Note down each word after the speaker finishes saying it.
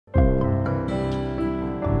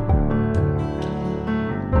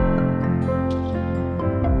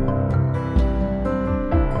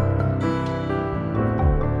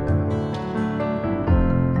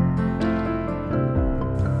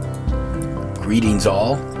Greetings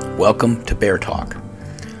all. Welcome to Bear Talk.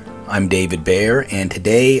 I'm David Bear, and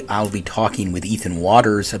today I'll be talking with Ethan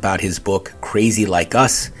Waters about his book, Crazy Like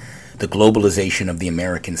Us, The Globalization of the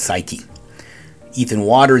American Psyche. Ethan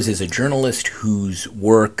Waters is a journalist whose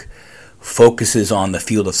work focuses on the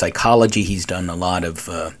field of psychology. He's done a lot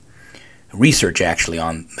of research, actually,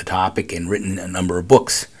 on the topic and written a number of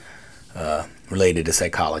books related to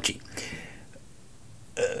psychology.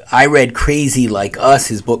 I read Crazy Like Us,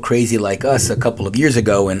 his book Crazy Like Us, a couple of years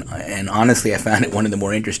ago, and honestly I found it one of the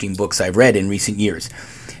more interesting books I've read in recent years.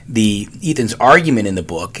 Ethan's argument in the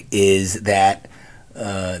book is that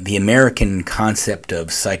the American concept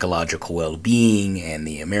of psychological well-being and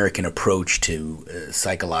the American approach to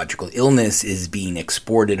psychological illness is being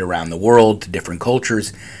exported around the world to different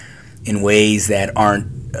cultures in ways that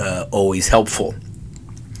aren't always helpful.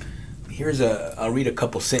 I'll read a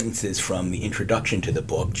couple sentences from the introduction to the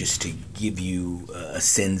book just to give you a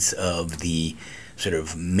sense of the sort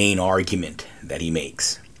of main argument that he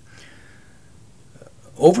makes.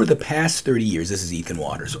 Over the past 30 years, this is Ethan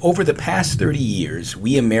Waters, over the past 30 years,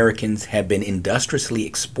 we Americans have been industriously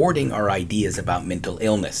exporting our ideas about mental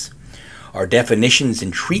illness. Our definitions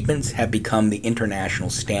and treatments have become the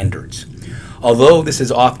international standards. Although this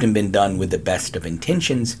has often been done with the best of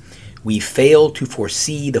intentions, we fail to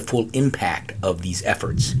foresee the full impact of these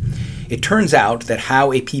efforts. It turns out that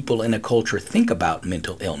how a people in a culture think about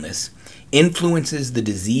mental illness influences the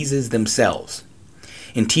diseases themselves.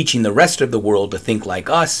 In teaching the rest of the world to think like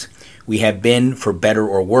us, we have been, for better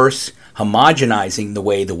or worse, homogenizing the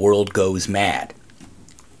way the world goes mad.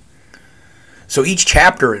 So each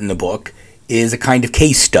chapter in the book is a kind of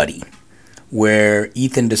case study where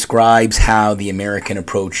Ethan describes how the American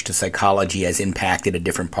approach to psychology has impacted a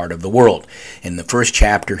different part of the world. In the first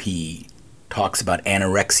chapter, he talks about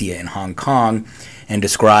anorexia in Hong Kong and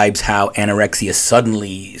describes how anorexia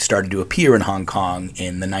suddenly started to appear in Hong Kong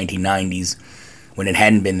in the 1990s when it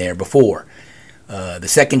hadn't been there before. The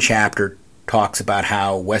second chapter talks about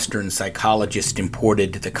how Western psychologists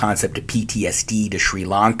imported the concept of PTSD to Sri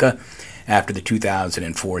Lanka after the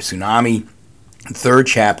 2004 tsunami. The third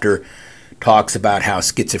chapter talks about how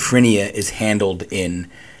schizophrenia is handled in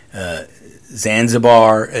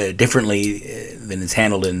Zanzibar differently than it's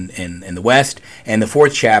handled in the West. And the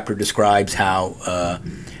fourth chapter describes how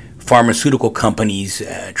pharmaceutical companies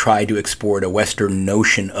try to export a Western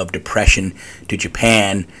notion of depression to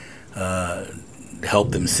Japan to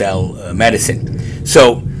help them sell medicine.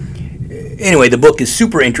 So anyway, the book is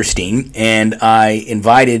super interesting, and I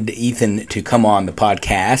invited Ethan to come on the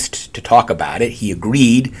podcast to talk about it. He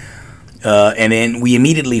agreed. And then we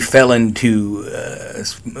immediately fell into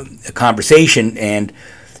a conversation, and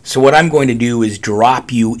so what I'm going to do is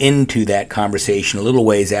drop you into that conversation a little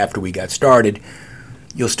ways after we got started.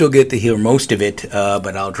 You'll still get to hear most of it,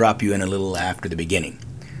 but I'll drop you in a little after the beginning.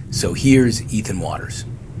 So here's Ethan Waters.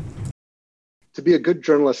 To be a good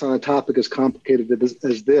journalist on a topic as complicated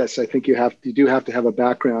as this, I think you do have to have a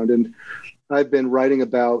background. And I've been writing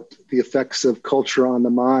about the effects of culture on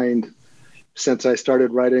the mind since I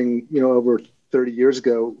started writing, over 30 years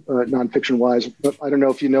ago, nonfiction-wise. But I don't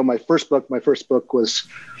know if you know my first book. My first book was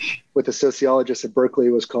with a sociologist at Berkeley.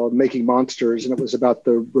 It was called Making Monsters, and it was about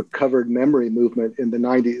the recovered memory movement in the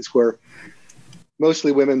 90s, where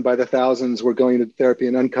mostly women by the thousands were going to therapy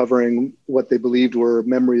and uncovering what they believed were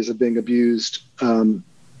memories of being abused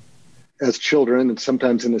as children, and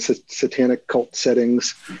sometimes in the satanic cult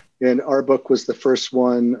settings. And our book was the first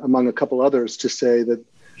one, among a couple others, to say that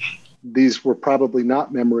these were probably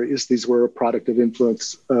not memories. These were a product of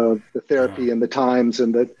influence of the therapy and the times,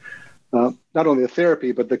 and that not only the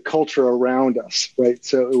therapy, but the culture around us, right?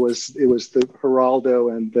 So it was the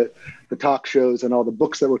Geraldo and the talk shows and all the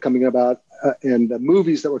books that were coming about and the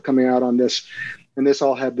movies that were coming out on this. And this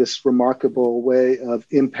all had this remarkable way of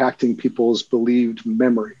impacting people's believed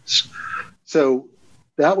memories. So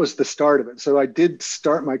that was the start of it. So I did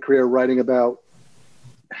start my career writing about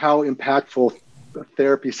how impactful a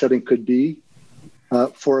therapy setting could be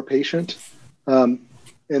for a patient. And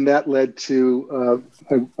that led to,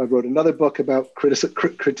 I wrote another book about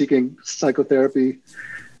critiquing psychotherapy,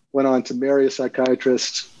 went on to marry a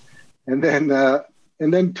psychiatrist, and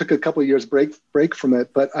then took a couple of years break from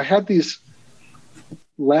it. But I had these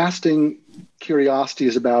lasting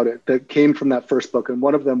curiosities about it that came from that first book. And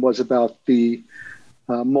one of them was about the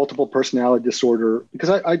multiple personality disorder, because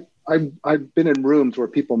I've been in rooms where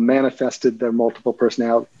people manifested their multiple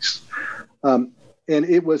personalities. And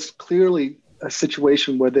it was clearly a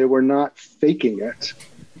situation where they were not faking it.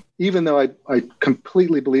 Even though I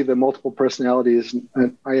completely believe that multiple personality is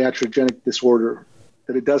an iatrogenic disorder,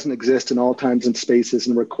 that it doesn't exist in all times and spaces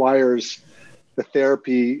and requires the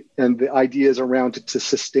therapy and the ideas around it to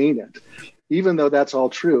sustain it. Even though that's all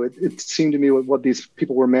true, it seemed to me what these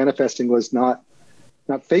people were manifesting was not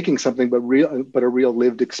faking something, but a real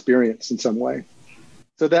lived experience in some way.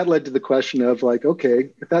 So that led to the question of like, okay,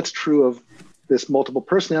 if that's true of this multiple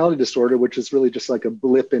personality disorder, which is really just like a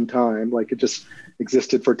blip in time, like it just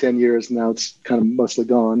existed for 10 years, and now it's kind of mostly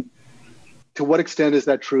gone. To what extent is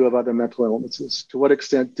that true of other mental illnesses? To what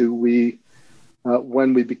extent do we,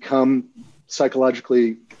 when we become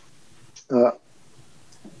psychologically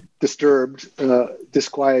disturbed,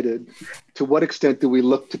 disquieted, to what extent do we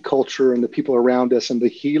look to culture and the people around us and the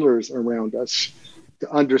healers around us to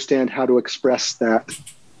understand how to express that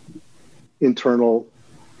internal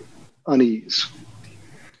unease?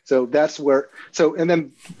 So that's where, and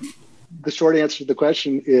then the short answer to the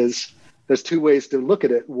question is there's two ways to look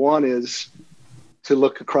at it. One is to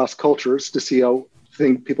look across cultures to see how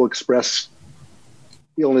people express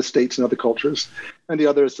illness states in other cultures. And the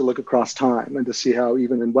other is to look across time and to see how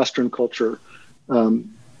even in Western culture,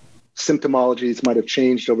 symptomologies might have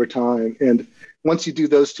changed over time. And once you do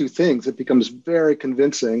those two things, it becomes very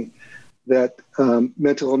convincing that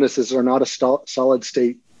mental illnesses are not a solid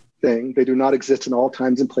state thing. They do not exist in all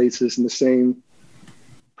times and places in the same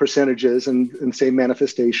percentages and same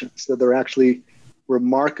manifestations. That they're actually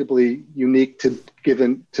remarkably unique to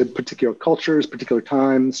particular cultures, particular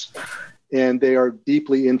times, and they are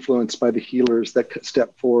deeply influenced by the healers that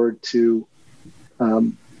step forward to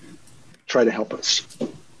try to help us.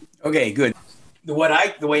 Okay, good. The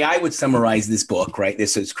way I would summarize this book, right?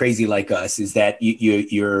 This is Crazy Like Us, is that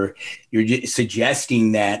you're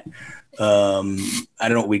suggesting that I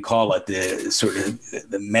don't know what we call it, the sort of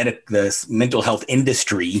the mental health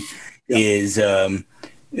industry is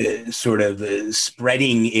sort of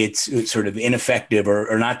spreading its sort of ineffective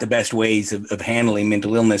or not the best ways of handling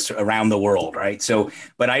mental illness around the world, right? So,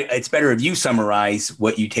 but it's better if you summarize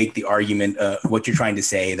what you take the argument, what you're trying to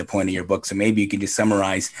say, the point of your book. So maybe you can just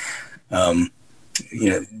summarize,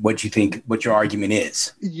 what you think, what your argument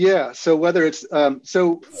is. Yeah. So whether it's,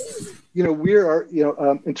 we are,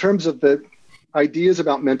 in terms of the ideas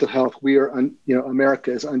about mental health, we are,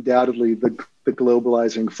 America is undoubtedly the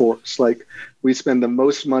globalizing force. Like, we spend the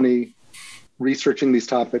most money researching these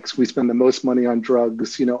topics. We spend the most money on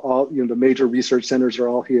drugs. The major research centers are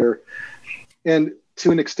all here, and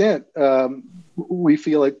to an extent, we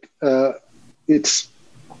feel like it's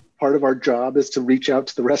part of our job is to reach out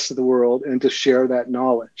to the rest of the world and to share that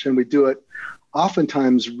knowledge, and we do it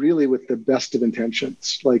oftentimes really with the best of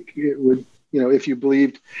intentions. Like, it would, if you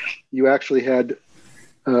believed you actually had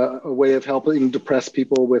a way of helping depressed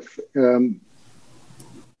people with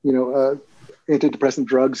antidepressant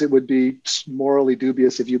drugs, it would be morally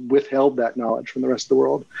dubious if you withheld that knowledge from the rest of the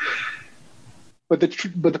world. But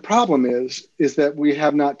the problem is that we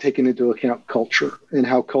have not taken into account culture and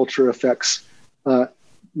how culture affects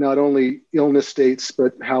not only illness states,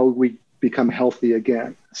 but how we become healthy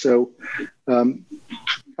again. So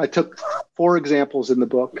I took 4 examples in the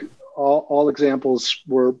book. All examples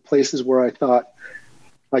were places where I thought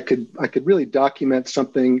I could really document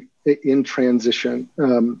something in transition.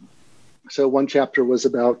 So one chapter was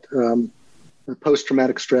about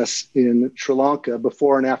post-traumatic stress in Sri Lanka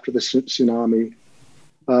before and after the tsunami.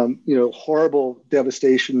 Horrible,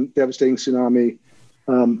 devastating tsunami.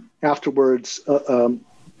 Afterwards,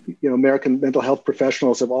 American mental health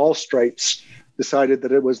professionals of all stripes decided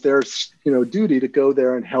that it was their duty to go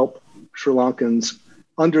there and help Sri Lankans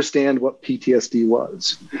understand what PTSD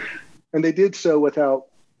was. And they did so without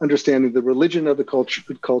understanding the religion of the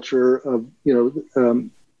culture of,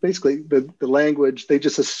 basically the language. They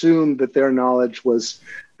just assumed that their knowledge was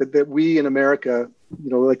that we in America,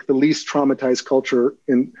 like the least traumatized culture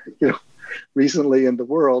in, recently in the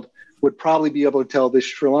world, would probably be able to tell the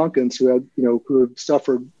Sri Lankans who had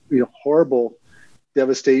suffered, horrible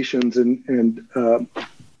devastations and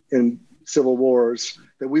civil wars,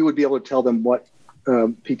 that we would be able to tell them what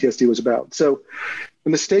PTSD was about. So the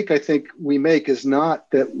mistake I think we make is not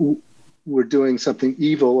that we're doing something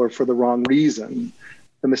evil or for the wrong reason.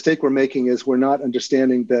 The mistake we're making is we're not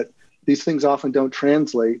understanding that these things often don't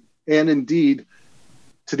translate. And indeed,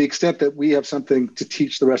 to the extent that we have something to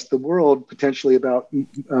teach the rest of the world, potentially about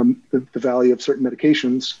the value of certain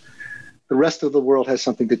medications, the rest of the world has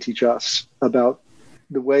something to teach us about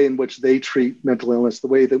the way in which they treat mental illness, the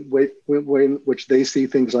way in which they see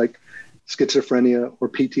things like schizophrenia or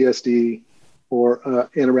PTSD or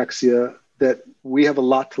anorexia, that we have a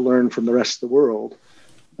lot to learn from the rest of the world.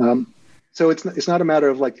 So it's not a matter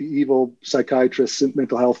of like the evil psychiatrists and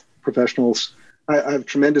mental health professionals. I have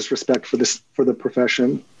tremendous respect for the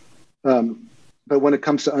profession. But when it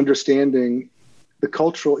comes to understanding the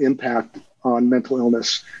cultural impact on mental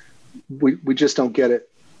illness. We just don't get it.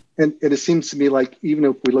 And it seems to me like, even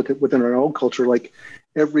if we look at within our own culture, like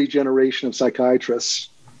every generation of psychiatrists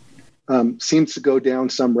seems to go down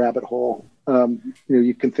some rabbit hole.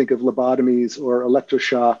 You can think of lobotomies or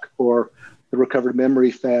electroshock or the recovered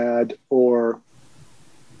memory fad, or,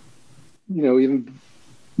 even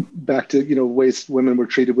back to, ways women were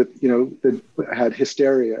treated with, that had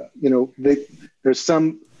hysteria. There's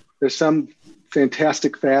some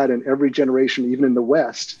fantastic fad in every generation, even in the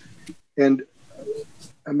West. And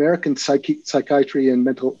American psychiatry and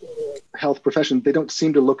mental health profession, they don't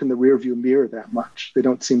seem to look in the rearview mirror that much. They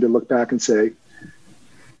don't seem to look back and say,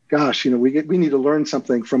 gosh, we need to learn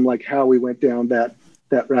something from like how we went down that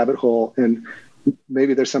rabbit hole. And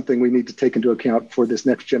maybe there's something we need to take into account for this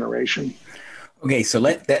next generation. Okay,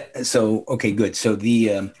 okay, good. So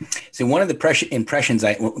one of the impressions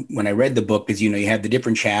when I read the book is, you have the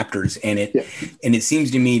different chapters, and it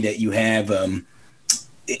seems to me that you have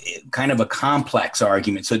kind of a complex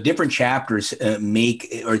argument. So different chapters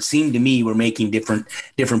it seemed to me were making different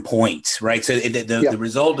points, right? So the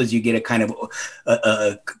result is you get a kind of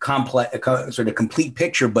a complex, sort of complete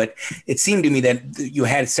picture, but it seemed to me that you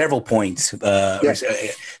had several points. So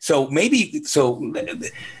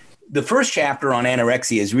the first chapter on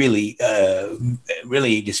anorexia is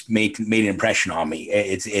really just made an impression on me.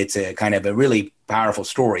 It's a kind of a really powerful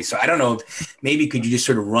story. So I don't know if maybe could you just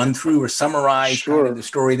sort of run through or summarize kind of the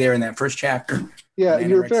story there in that first chapter? Yeah,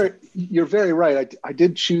 you're very right. I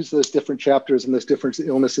did choose those different chapters and those different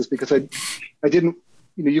illnesses because I didn't,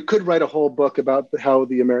 you could write a whole book about how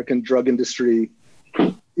the American drug industry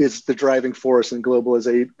is the driving force in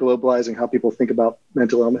globalizing how people think about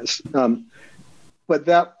mental illness. But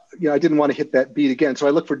that, I didn't want to hit that beat again. So I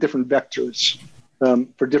looked for different vectors,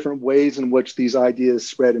 for different ways in which these ideas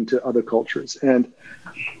spread into other cultures. And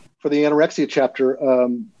for the anorexia chapter,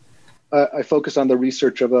 I focused on the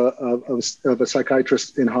research of a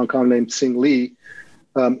psychiatrist in Hong Kong named Sing Lee.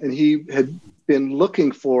 And he had been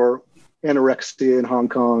looking for anorexia in Hong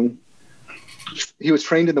Kong. He was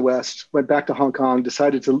trained in the West, went back to Hong Kong,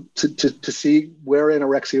 decided to see where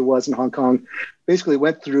anorexia was in Hong Kong, basically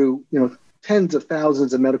went through, tens of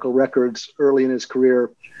thousands of medical records early in his career,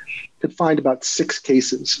 could find about 6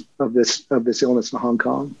 cases of this illness in Hong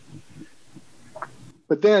Kong.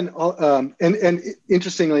 But then, and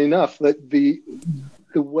interestingly enough, that the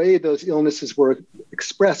way those illnesses were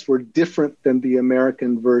expressed were different than the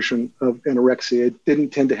American version of anorexia. It didn't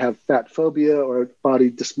tend to have fat phobia or body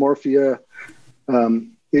dysmorphia.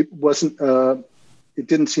 It wasn't. It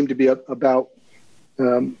didn't seem to be about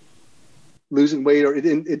losing weight, or it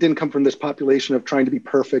didn't come from this population of trying to be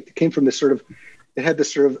perfect. It came from this sort of, it had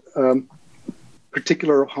this sort of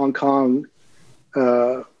particular Hong Kong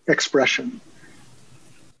expression.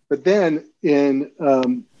 But then in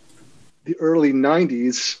the early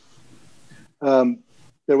 90s,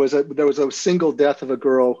 there was a single death of a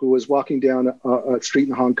girl who was walking down a street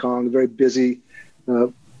in Hong Kong, a very busy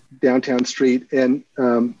downtown street, and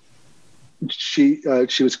she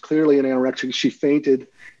was clearly an anorexic. She fainted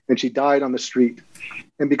and she died on the street.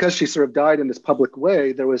 And because she sort of died in this public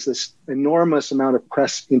way, there was this enormous amount of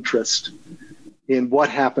press interest in what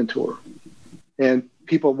happened to her. And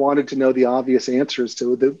people wanted to know the obvious answers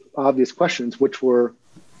to the obvious questions, which were,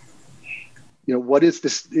 what is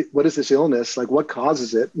this illness? Like, what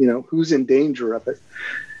causes it? Who's in danger of it?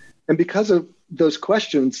 And because of those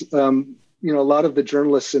questions, a lot of the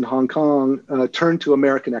journalists in Hong Kong turned to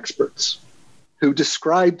American experts who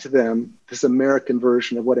described to them this American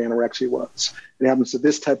version of what anorexia was. It happens to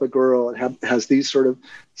this type of girl. It has these sort of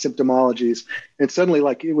symptomologies. And suddenly,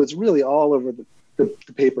 it was really all over the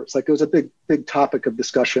papers. It was a big topic of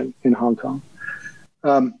discussion in Hong Kong.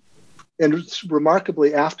 And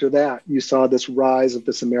remarkably, after that, you saw this rise of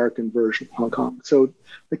this American version of Hong Kong. So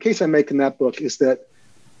the case I make in that book is that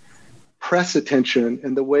press attention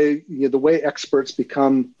and the way experts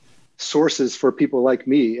become sources for people like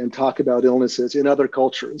me and talk about illnesses in other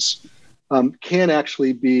cultures can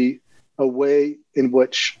actually be a way in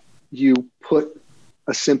which you put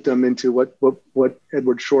a symptom into what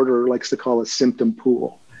Edward Shorter likes to call a symptom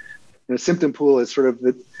pool. And a symptom pool is sort of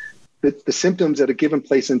the symptoms at a given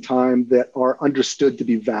place in time that are understood to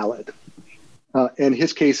be valid. And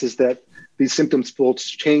his case is that these symptom pools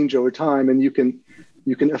change over time, and you can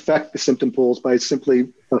affect the symptom pools by simply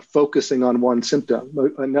focusing on one symptom.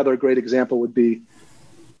 Another great example would be,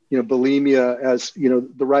 bulimia. As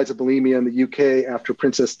the rise of bulimia in the UK after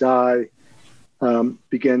Princess Di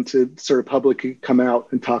began to sort of publicly come out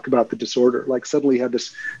and talk about the disorder. Suddenly you had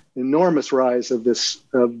this enormous rise of this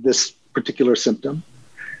particular symptom.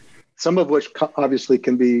 Some of which obviously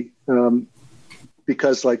can be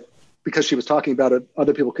because because she was talking about it,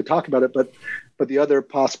 other people could talk about it. But the other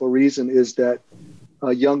possible reason is that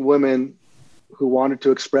young women who wanted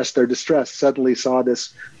to express their distress suddenly saw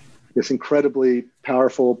this incredibly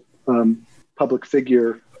powerful public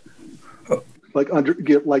figure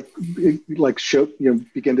show,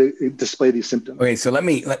 begin to display these symptoms. Okay, so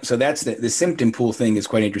that's the symptom pool thing is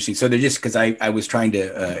quite interesting. So they're just, because I was trying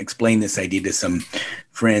to explain this idea to some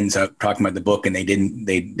friends talking about the book, and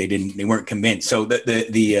they weren't convinced. So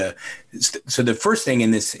so the first thing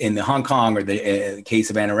in the Hong Kong, or the case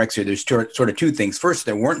of anorexia, there's sort of two things. First,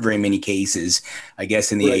 there weren't very many cases, I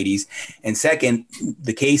guess, in the 80s. And second,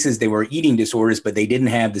 the cases, they were eating disorders, but they didn't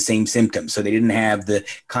have the same symptoms. So they didn't have the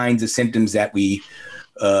kinds of symptoms that we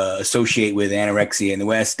associate with anorexia in the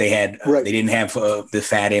West. They didn't have the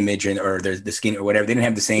fat image or the skin or whatever. They didn't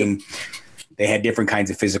have the same. They had different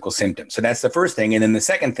kinds of physical symptoms. So that's the first thing. And then the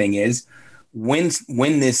second thing is when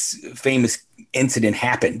this famous incident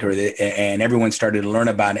happened, and everyone started to learn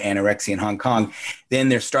about anorexia in Hong Kong, then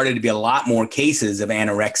there started to be a lot more cases of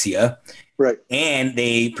anorexia. Right. And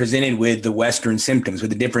they presented with the Western symptoms,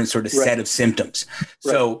 with a different sort of set of symptoms.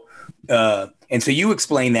 Right. So, and so you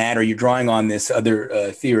explain that, or you're drawing on this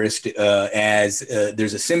other theorist as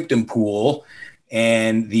there's a symptom pool,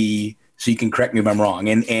 so you can correct me if I'm wrong,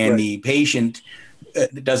 and the patient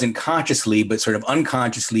doesn't consciously, but sort of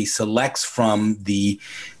unconsciously selects from the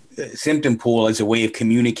symptom pool as a way of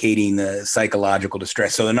communicating the psychological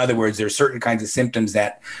distress. So in other words, there are certain kinds of symptoms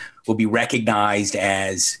that will be recognized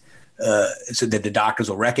as so that the doctors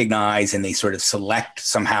will recognize, and they sort of select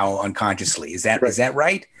somehow unconsciously. Is that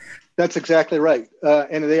right? That's exactly right.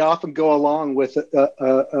 And they often go along with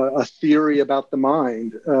a theory about the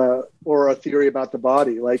mind or a theory about the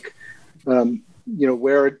body. Like,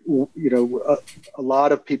 where, a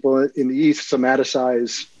lot of people in the East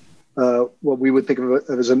somaticize what we would think of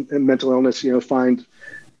as a mental illness, find,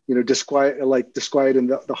 disquiet in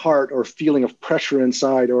the heart, or feeling of pressure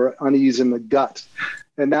inside, or unease in the gut.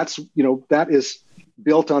 And that's, that is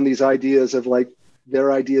built on these ideas of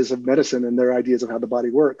their ideas of medicine and their ideas of how the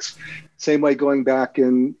body works. Same way, going back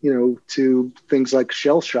to things like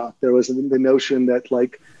shell shock, there was the notion that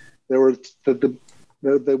there were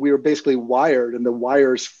that we were basically wired, and the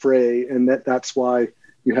wires fray, and that's why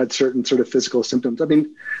you had certain sort of physical symptoms. I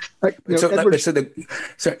mean, so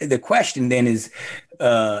the question then is,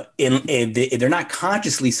 they're not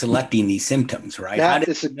consciously selecting these symptoms, right? How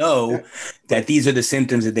do they know that these are the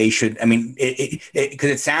symptoms that they should? I mean, because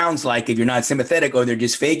it sounds like if you're not sympathetic, they're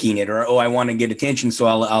just faking it, or I want to get attention, so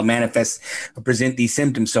I'll present these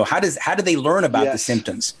symptoms. So how do they learn about the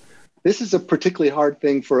symptoms? This is a particularly hard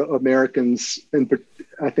thing for Americans, and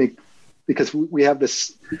I think, because we have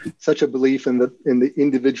such a belief in the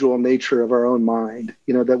individual nature of our own mind,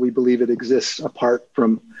 that we believe it exists apart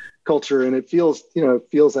from culture, and it feels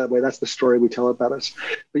that way. That's the story we tell about us.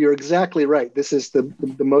 But you're exactly right. This is the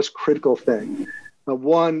most critical thing.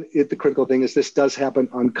 The critical thing is this does happen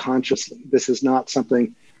unconsciously. This is not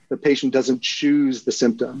something the patient doesn't choose the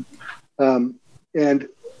symptom, and.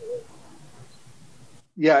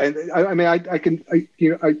 Yeah, and I mean, I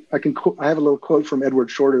have a little quote from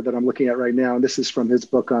Edward Shorter that I'm looking at right now, and this is from his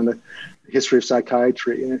book on the history of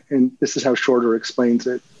psychiatry, and this is how Shorter explains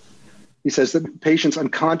it. He says that patients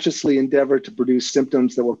unconsciously endeavor to produce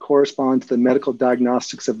symptoms that will correspond to the medical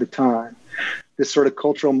diagnostics of the time. This sort of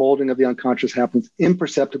cultural molding of the unconscious happens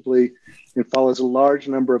imperceptibly and follows a large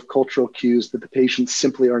number of cultural cues that the patients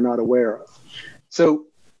simply are not aware of. So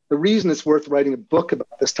the reason it's worth writing a book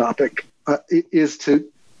about this topic is to,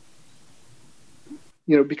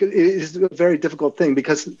 because it is a very difficult thing,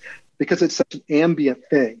 because it's such an ambient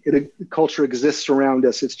thing. Culture exists around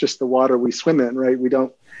us. It's just the water we swim in, right? We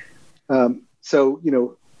don't. But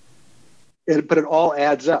it all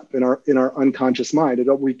adds up in our unconscious mind.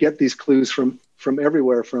 We get these clues from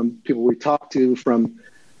everywhere, from people we talk to, from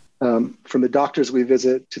the doctors we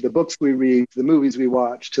visit, to the books we read, to the movies we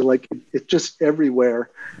watch, to it's just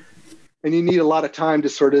everywhere. And you need a lot of time to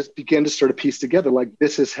sort of begin to piece together,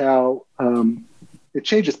 this is how it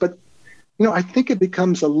changes. But, I think it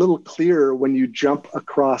becomes a little clearer when you jump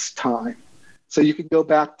across time. So you could go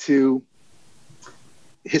back to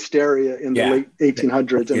hysteria in the late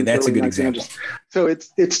 1800s. And that's a good example. So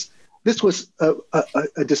this was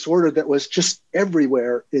a disorder that was just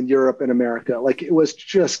everywhere in Europe and America. It was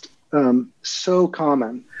just so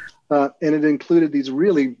common. And it included these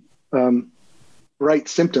really bright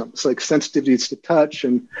symptoms, like sensitivities to touch,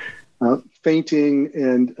 and fainting,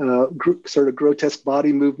 and sort of grotesque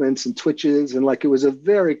body movements and twitches. And it was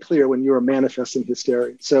very clear when you were manifesting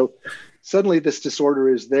hysteria. So suddenly this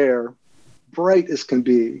disorder is there, bright as can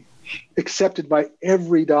be, accepted by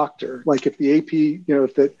every doctor. If the AP,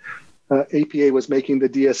 APA was making the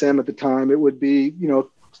DSM at the time, it would be,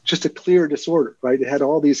 just a clear disorder, right? It had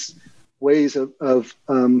all these ways of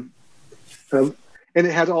and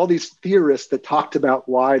it had all these theorists that talked about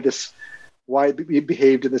why it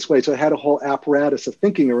behaved in this way. So it had a whole apparatus of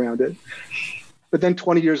thinking around it. But then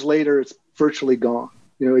 20 years later, it's virtually gone.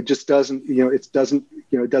 It just doesn't, it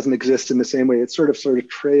doesn't exist in the same way. It sort of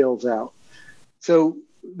trails out. So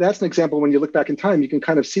that's an example. When you look back in time, you can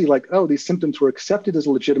kind of see like, oh, these symptoms were accepted as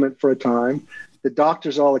legitimate for a time. The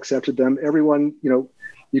doctors all accepted them. Everyone,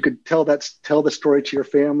 you could tell the story to your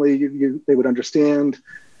family. They would understand.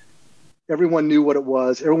 Everyone knew what it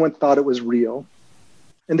was. Everyone thought it was real.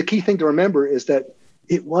 And the key thing to remember is that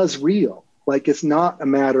it was real. Like, it's not a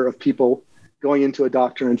matter of people going into a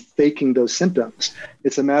doctor and faking those symptoms.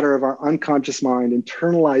 It's a matter of our unconscious mind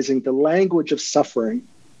internalizing the language of suffering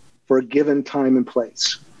for a given time and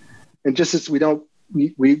place. And just as we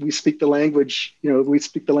speak the language, we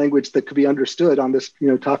speak the language that could be understood on this,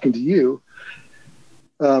 talking to you.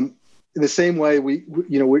 In the same way,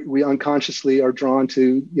 we unconsciously are drawn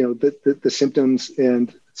to, the symptoms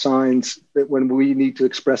and signs that when we need to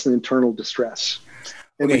express an internal distress.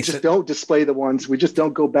 And we just don't display the ones, we just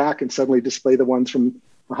don't go back and suddenly display the ones from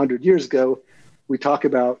 100 years ago. We talk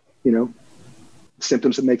about,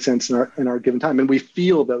 symptoms that make sense in our given time, and we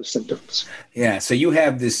feel those symptoms. Yeah. So you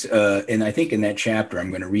have this, and I think in that chapter,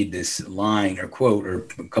 I'm going to read this line or quote or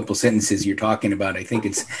a couple sentences you're talking about. I think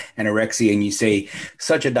it's anorexia, and you say,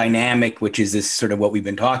 such a dynamic, which is this sort of what we've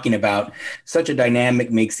been talking about, such a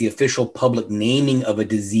dynamic makes the official public naming of a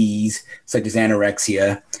disease such as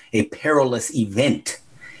anorexia a perilous event.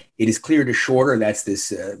 It is clear to Shorter, that's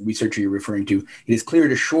this researcher you're referring to, it is clear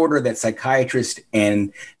to Shorter that psychiatrists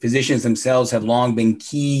and physicians themselves have long been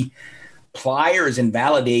key pliers in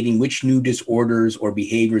validating which new disorders or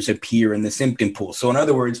behaviors appear in the symptom pool. So in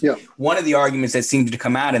other words, one of the arguments that seems to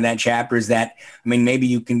come out in that chapter is that, maybe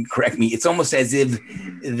you can correct me, it's almost as if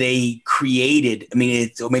they created,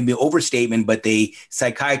 it's maybe an overstatement, but the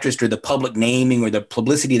psychiatrist or the public naming or the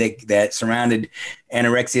publicity that surrounded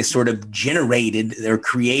anorexia sort of generated or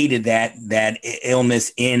created that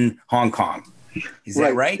illness in Hong Kong. Is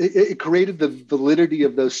that right? It created the validity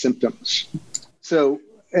of those symptoms. So,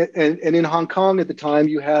 and in Hong Kong at the time,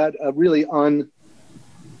 you had a really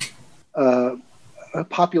a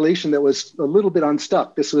population that was a little bit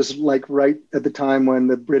unstuck. This was like right at the time when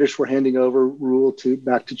the British were handing over rule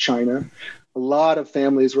back to China. A lot of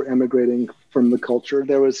families were emigrating from the culture.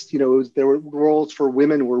 There was, there were roles for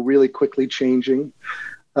women were really quickly changing.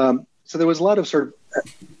 So there was a lot of sort of,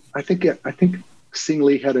 I think Sing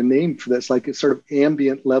Lee had a name for this, like a sort of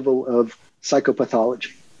ambient level of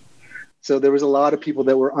psychopathology. So there was a lot of people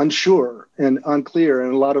that were unsure and unclear,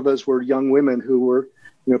 and a lot of those were young women who were,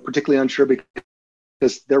 particularly unsure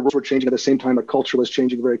because their roles were changing at the same time. Their culture was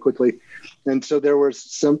changing very quickly, and so there was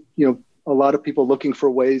some, a lot of people looking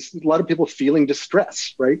for ways. A lot of people feeling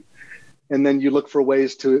distress, right? And then you look for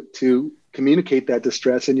ways to communicate that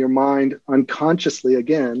distress, and your mind unconsciously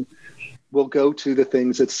again will go to the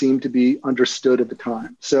things that seem to be understood at the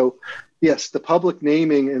time. So, yes, the public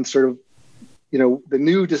naming and sort of the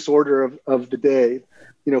new disorder of the day,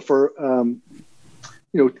 you could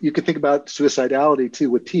think about suicidality too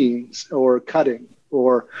with teens or cutting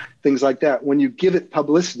or things like that. When you give it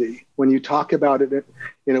publicity, when you talk about it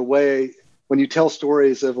in a way, when you tell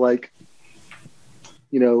stories of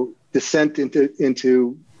descent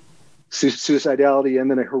into suicidality and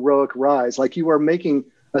then a heroic rise, like you are making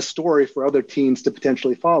a story for other teens to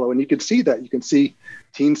potentially follow. And you can see that. You can see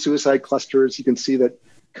teen suicide clusters. You can see that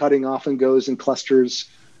cutting often goes in clusters.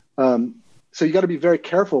 So you got to be very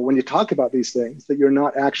careful when you talk about these things that you're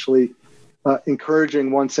not actually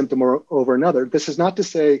encouraging one symptom over another. This is not to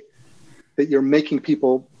say that you're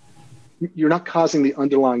you're not causing the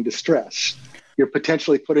underlying distress. You're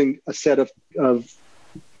potentially putting a set of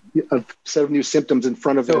new symptoms in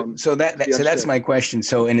front of them. So that's my question.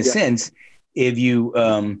 So in a sense, if you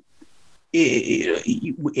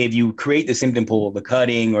create the symptom pool, the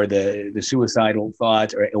cutting or the suicidal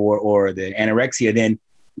thoughts or the anorexia, then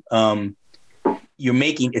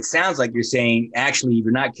it sounds like you're saying, actually, if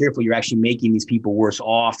you're not careful, you're actually making these people worse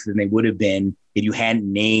off than they would have been if you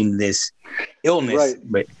hadn't named this illness.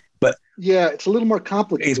 Right. But yeah, it's a little more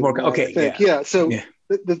complicated. It's more okay. Yeah. So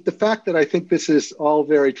the fact that I think this is all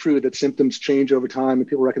very true, that symptoms change over time and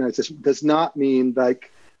people recognize this, does not mean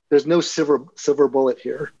like there's no silver bullet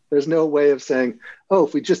here. There's no way of saying, oh,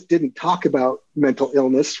 if we just didn't talk about mental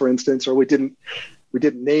illness, for instance, or we didn't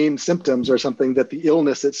name symptoms or something, that the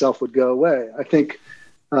illness itself would go away. I think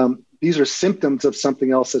these are symptoms of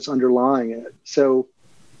something else that's underlying it. So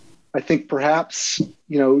I think perhaps,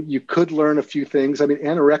 you could learn a few things. I mean,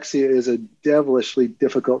 anorexia is a devilishly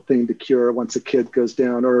difficult thing to cure once a kid goes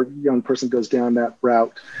down or a young person goes down that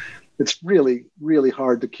route. It's really, really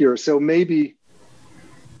hard to cure. So maybe,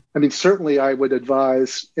 I mean, certainly I would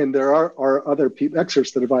advise, and there are other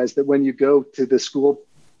experts that advise that when you go to the school,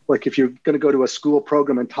 like if you're going to go to a school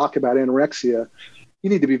program and talk about anorexia, you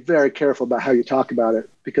need to be very careful about how you talk about it,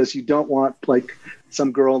 because you don't want like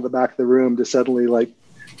some girl in the back of the room to suddenly like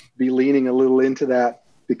be leaning a little into that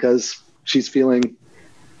because she's feeling,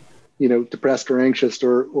 depressed or anxious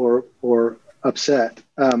or upset.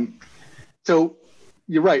 So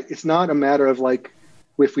you're right. It's not a matter of like,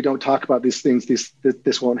 if we don't talk about these things,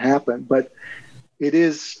 this won't happen. But it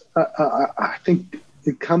is, I think,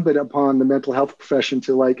 incumbent upon the mental health profession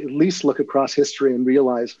to like at least look across history and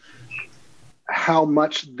realize how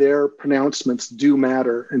much their pronouncements do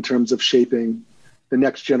matter in terms of shaping the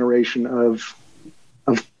next generation of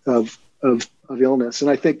illness. And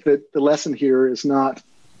I think that the lesson here is not,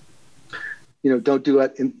 don't do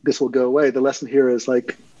it and this will go away. The lesson here is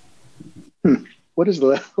like, what is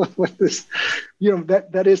that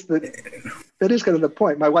is kind of the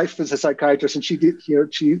point. My wife is a psychiatrist, and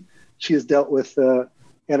she has dealt with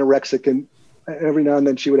anorexic, and every now and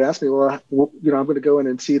then she would ask me, well, I'm going to go in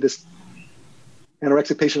and see this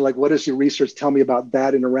anorexic patient. Like, what is your research? Tell me about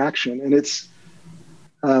that interaction. And it's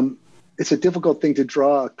a difficult thing to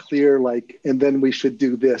draw a clear, like, and then we should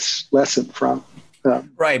do this lesson from.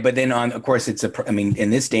 Right. But then of course,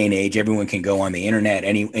 in this day and age, everyone can go on the internet.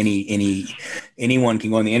 Anyone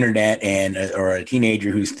can go on the internet or a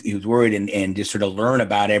teenager who's worried and just sort of learn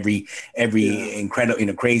about every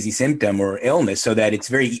incredible, crazy symptom or illness, so that it's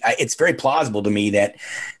very plausible to me that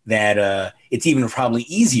it's even probably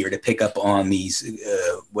easier to pick up on these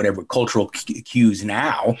whatever cultural cues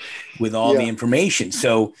now with all the information.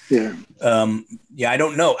 So I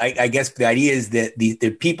don't know. I guess the idea is that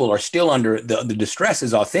the people are still under the distress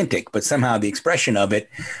is authentic, but somehow the expression of it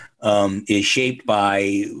is shaped by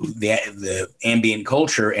the ambient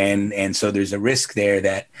culture, and so there's a risk there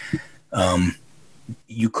that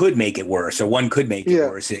you could make it worse, or one could make it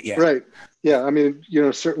worse. Yeah. Right. Yeah. I mean,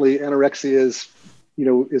 certainly anorexia is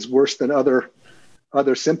worse than other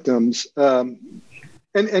symptoms.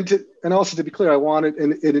 And also to be clear, I wanted,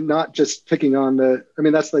 and it not just picking on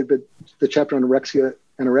that's like the chapter on anorexia.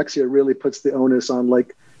 Anorexia really puts the onus on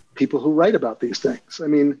like people who write about these things. I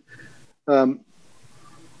mean,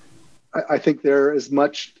 I think they're as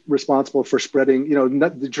much responsible for spreading,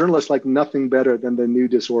 the journalists like nothing better than the new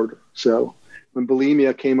disorder. So when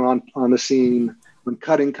bulimia came on the scene, when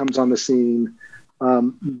cutting comes on the scene,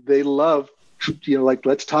 they love, like,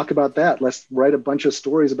 let's talk about that. Let's write a bunch of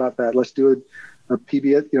stories about that. Let's do a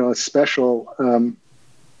PBS, a special.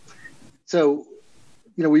 So,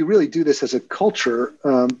 we really do this as a culture,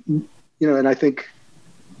 and I think,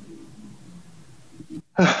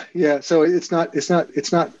 so it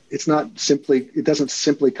doesn't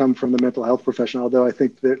simply come from the mental health profession, although I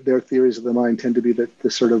think that their theories of the mind tend to be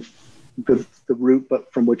the sort of the root,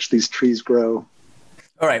 but from which these trees grow.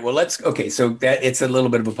 All right. Well, so that it's a little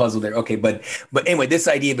bit of a puzzle there. Okay. But anyway, this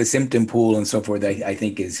idea of a symptom pool and so forth, I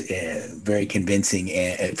think is very convincing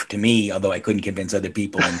to me, although I couldn't convince other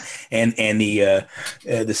people. And the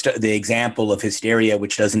example of hysteria,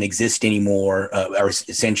 which doesn't exist anymore, or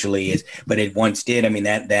essentially is, but it once did. I mean,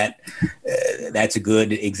 that's a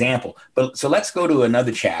good example. But so let's go to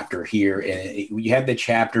another chapter here. You have the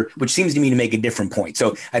chapter, which seems to me to make a different point.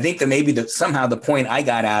 So I think that maybe somehow the point I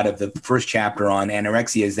got out of the first chapter on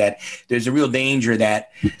anorexia is that there's a real danger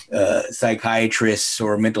that psychiatrists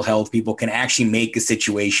or mental health people can actually make a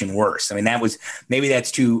situation worse. I mean, maybe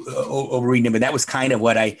that's too overreading it, but that was kind of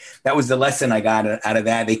that was the lesson I got out of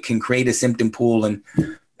that. They can create a symptom pool. And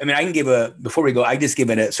I mean, I can before we go, I just give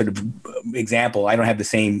it a sort of example. I don't have the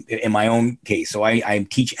same in my own case. So I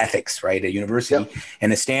teach ethics, right, at university. Yep.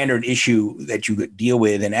 And the standard issue that you deal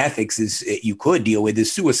with in ethics is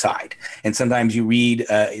suicide. And sometimes you read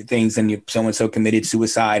things and so-and-so committed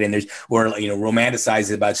suicide, and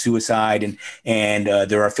romanticizes about suicide, and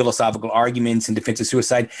there are philosophical arguments in defense of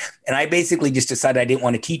suicide. And I basically just decided I didn't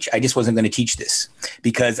want to teach. I just wasn't going to teach this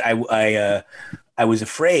because I was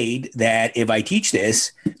afraid that if I teach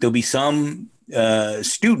this, there'll be some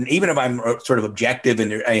student, even if I'm sort of objective,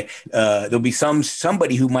 and there'll be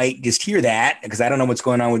somebody who might just hear that, because I don't know what's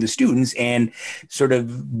going on with the students, and sort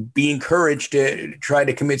of be encouraged to try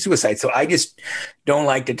to commit suicide. So I just don't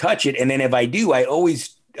like to touch it. And then if I do, I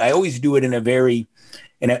always do it in a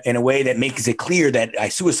way that makes it clear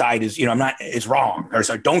that suicide is, is wrong, or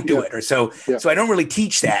so don't do it, or so. Yeah. So I don't really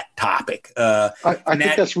teach that topic.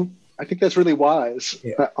 I think that's really wise.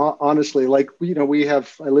 Yeah. Honestly, like, I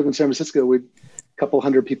live in San Francisco. A couple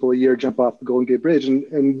hundred people a year jump off the Golden Gate Bridge,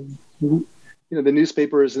 and the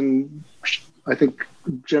newspapers, and I think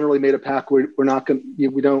generally made a pact. We're not going.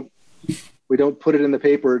 We don't put it in the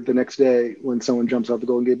paper the next day when someone jumps off the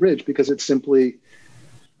Golden Gate Bridge, because it's simply,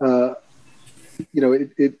 it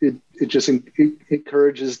just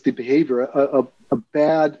encourages the behavior.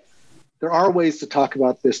 There are ways to talk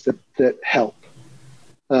about this that help.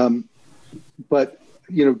 But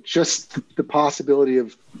just the possibility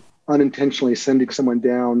of unintentionally sending someone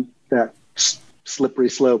down that slippery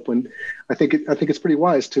slope, when I think it's pretty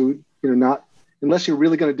wise to, not, unless you're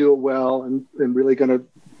really going to do it well and really going to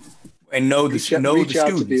know the students.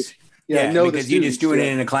 Because you're just doing it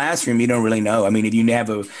in a classroom, you don't really know. I mean, if you have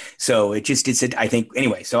I think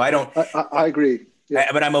anyway. So I don't. I agree.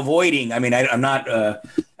 Yeah. But I'm avoiding. I mean, I'm not.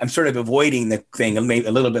 I'm sort of avoiding the thing a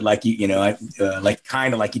little bit, like like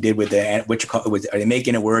kind of like you did with are they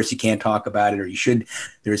making it worse? You can't talk about it, or you should.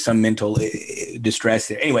 There's some mental distress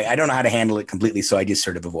there. Anyway, I don't know how to handle it completely, so I just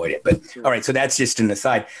sort of avoid it. But all right, so that's just an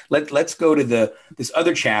aside. Let's go to this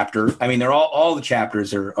other chapter. I mean, they're all the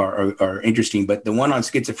chapters are interesting, but the one on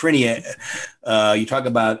schizophrenia, you talk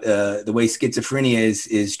about the way schizophrenia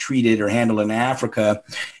is treated or handled in Africa,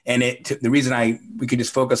 and the reason we could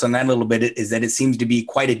just focus on that a little bit is that it seems to be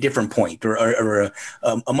quite a different point, or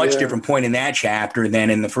a much different point in that chapter than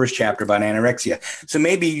in the first chapter about anorexia. So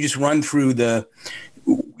maybe you just run through the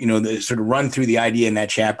idea in that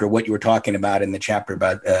chapter, what you were talking about in the chapter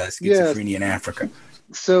about schizophrenia in Africa.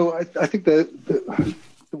 So I think the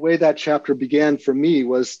way that chapter began for me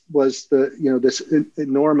was this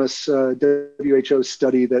enormous WHO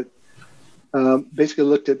study that basically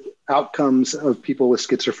looked at outcomes of people with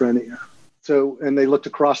schizophrenia. So, and they looked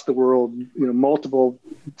across the world, multiple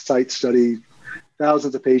site study,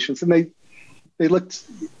 thousands of patients, and they looked,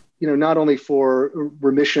 not only for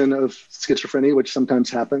remission of schizophrenia, which sometimes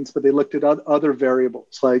happens, but they looked at other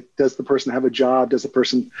variables, like, does the person have a job? Does the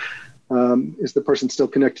person, is the person still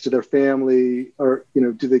connected to their family, or,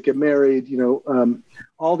 do they get married?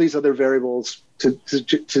 All these other variables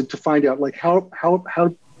to find out, like, how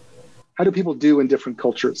do people do in different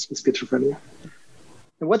cultures with schizophrenia?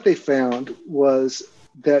 And what they found was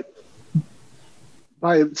that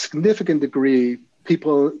by a significant degree,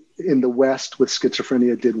 people in the West with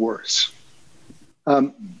schizophrenia did worse.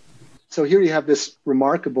 So here you have this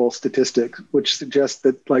remarkable statistic, which suggests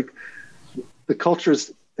that, like, the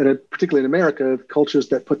cultures, and particularly in America, cultures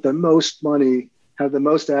that put the most money, have the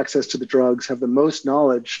most access to the drugs, have the most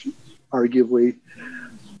knowledge, arguably,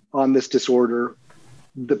 on this disorder,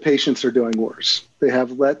 the patients are doing worse. They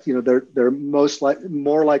have they're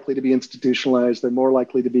more likely to be institutionalized. They're more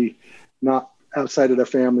likely to be not outside of their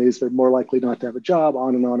families. They're more likely not to have a job,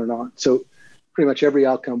 on and on and on. So pretty much every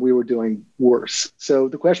outcome we were doing worse. So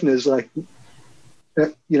the question is, like,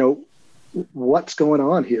 what's going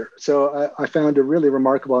on here? So I found a really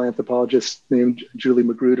remarkable anthropologist named Julie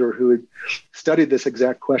Magruder, who had studied this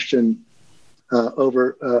exact question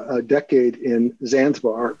over a decade in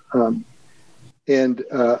Zanzibar. And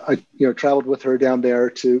I traveled with her down there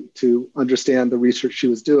to understand the research she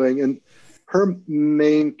was doing. And her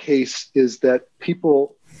main case is that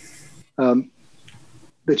people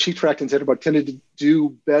that she tracked in Zanzibar tended to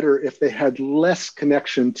do better if they had less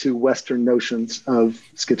connection to Western notions of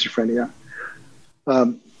schizophrenia.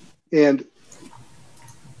 And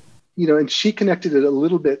she connected it a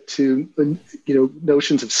little bit to,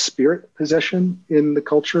 notions of spirit possession in the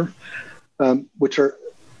culture, which are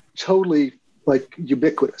totally, like,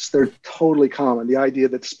 ubiquitous. They're totally common. The idea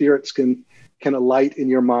that spirits can alight in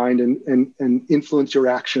your mind and influence your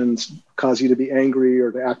actions, cause you to be angry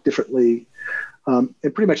or to act differently. And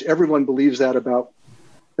pretty much everyone believes that about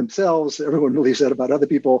themselves. Everyone believes that about other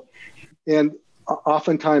people. And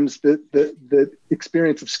oftentimes the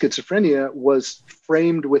experience of schizophrenia was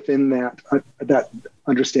framed within that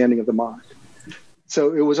understanding of the mind.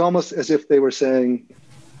 So it was almost as if they were saying,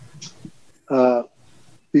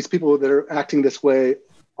 these people that are acting this way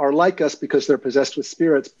are like us because they're possessed with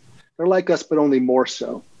spirits. They're like us, but only more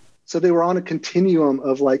so. So they were on a continuum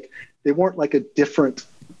of, like, they weren't like a different.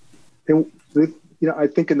 I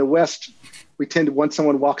think in the West, we tend to, once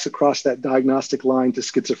someone walks across that diagnostic line to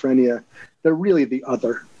schizophrenia, they're really the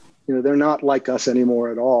other. They're not like us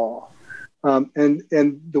anymore at all. And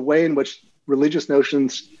the way in which religious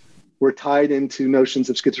notions were tied into notions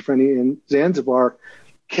of schizophrenia in Zanzibar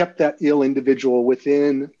kept that ill individual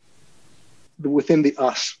within the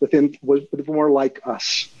us, was more like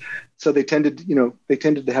us. So they tended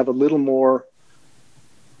to have a little more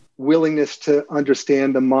willingness to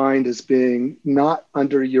understand the mind as being not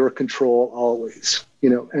under your control always,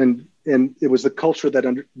 and it was the culture that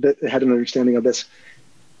had an understanding of this.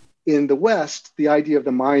 In the West, the idea of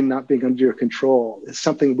the mind not being under your control is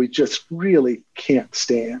something we just really can't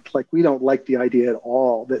stand. Like, we don't like the idea at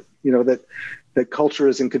all that, that culture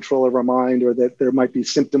is in control of our mind, or that there might be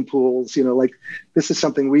symptom pools. Like, this is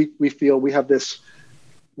something we feel we have this,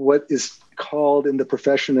 what is called in the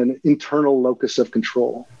profession, an internal locus of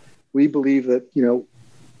control. We believe that,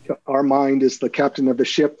 our mind is the captain of the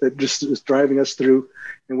ship that just is driving us through,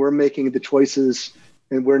 and we're making the choices,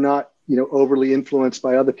 and we're not, overly influenced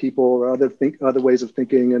by other people or other ways of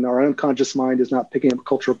thinking, and our unconscious mind is not picking up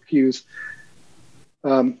cultural cues.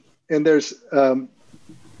 And there's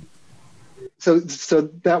so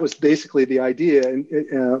that was basically the idea, and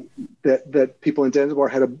that people in Zanzibar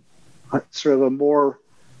had a sort of a more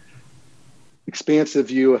expansive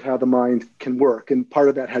view of how the mind can work, and part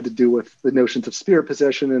of that had to do with the notions of spirit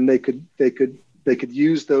possession, and they could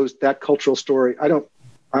use that cultural story. I don't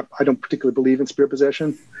particularly believe in spirit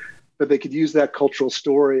possession, but they could use that cultural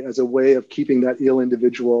story as a way of keeping that ill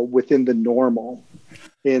individual within the normal.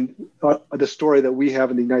 And the story that we have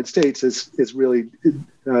in the United States is really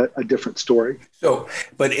a different story. So,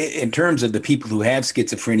 but in terms of the people who have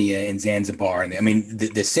schizophrenia in Zanzibar, I mean,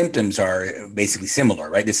 the symptoms are basically similar,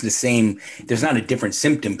 right? It's the same. There's not a different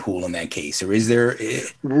symptom pool in that case, or is there?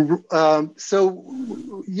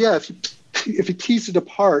 So, yeah, if you tease it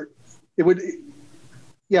apart, it would.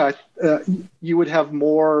 Yeah, you would have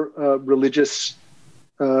more religious.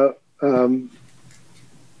 What's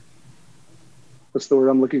the word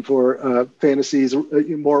I'm looking for? Fantasies,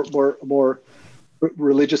 more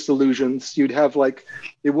religious illusions. You'd have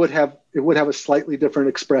it would have a slightly different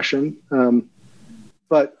expression,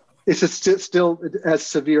 but it's still as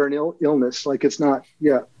severe an illness. Like, it's not.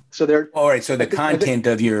 Yeah. So they're all right. So the content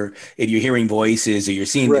of if you're hearing voices, or you're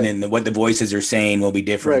seeing, right, and then what the voices are saying will be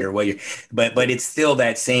different, right, or but it's still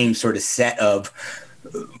that same sort of set of.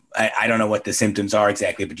 I don't know what the symptoms are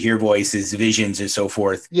exactly, but hear voices, visions, and so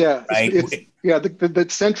forth. Yeah, right. The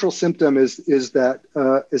central symptom is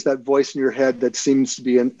that voice in your head that seems to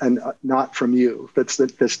be an not from you. That's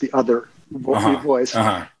the other voice.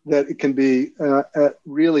 That it can be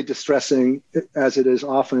really distressing, as it is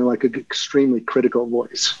often like an extremely critical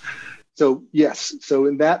voice. So yes, so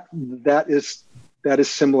in that is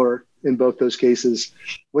similar in both those cases.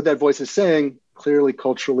 What that voice is saying, clearly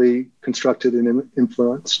culturally constructed and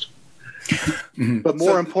influenced. Mm-hmm. But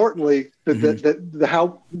more importantly, the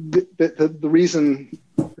reason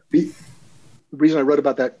I wrote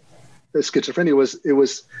about that schizophrenia was it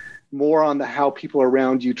was more on the how people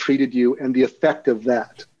around you treated you and the effect of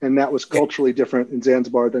that, and that was culturally different in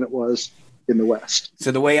Zanzibar than it was in the West.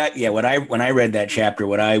 So the way when I read that chapter,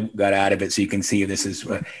 what I got out of it, so you can see this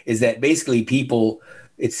is that basically people,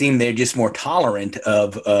 it seemed they're just more tolerant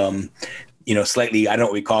of. Slightly, I don't know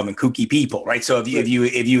what we call them, kooky people, right? So if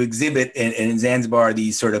you exhibit in Zanzibar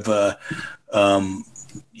these sort of, I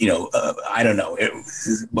don't know,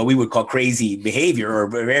 what we would call crazy behavior, or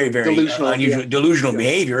very, very unusual, delusional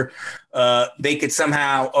behavior, they could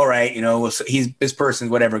somehow, all right, this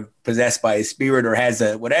person's whatever, possessed by a spirit or has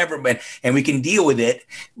a whatever, and we can deal with it.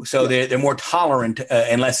 So they're more tolerant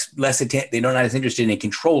and less they're not as interested in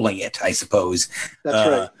controlling it, I suppose. That's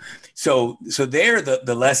right. So there,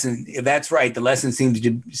 the lesson, if that's right, the lesson seems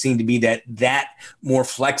to be that more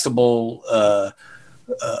flexible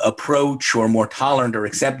approach, or more tolerant or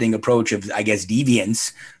accepting approach of, I guess,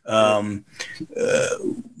 deviance,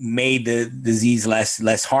 made the disease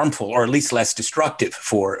less harmful, or at least less destructive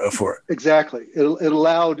for. Exactly. It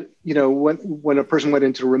allowed, when a person went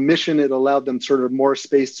into remission, it allowed them sort of more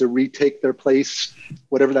space to retake their place,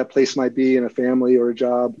 whatever that place might be, in a family or a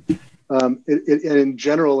job. And in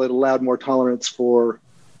general, it allowed more tolerance for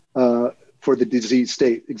the disease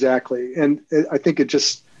state. Exactly. And I think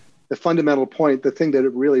the fundamental point, the thing that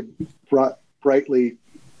it really brought brightly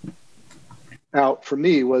out for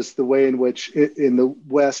me, was the way in which in the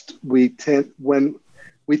West, when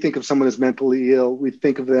we think of someone as mentally ill, we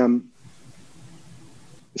think of them,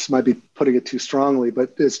 this might be putting it too strongly,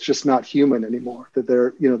 but it's just not human anymore, that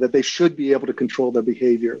they're, that they should be able to control their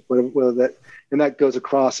behavior, whether that, and that goes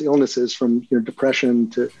across illnesses from depression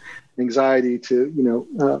to anxiety to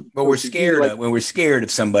But we're scared when we're scared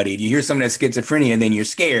of somebody. You hear someone has schizophrenia, and then you're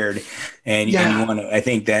scared, and you want to. I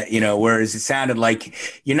think that whereas it sounded like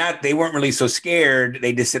they weren't really so scared.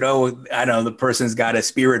 They just said, "Oh, I don't know, the person's got a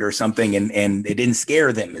spirit or something," and it didn't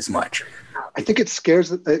scare them as much. I think it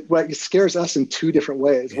scares us in two different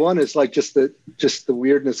ways. One is like just the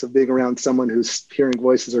weirdness of being around someone who's hearing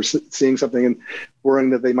voices or seeing something and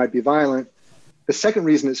worrying that they might be violent. the second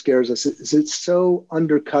reason it scares us is it so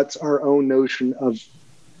undercuts our own notion of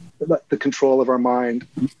the control of our mind.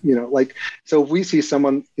 Like, so if we see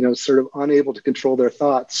someone, sort of unable to control their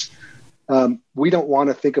thoughts, we don't want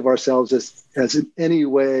to think of ourselves as in any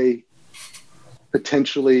way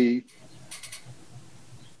potentially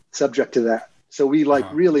subject to that. So we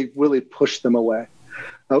really, really push them away,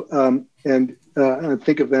 and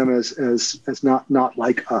think of them as not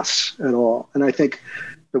like us at all. And I think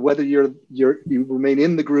that whether you remain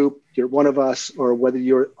in the group, you're one of us, or whether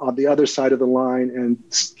you're on the other side of the line and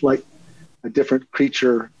like a different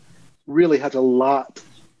creature, really has a lot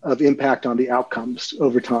of impact on the outcomes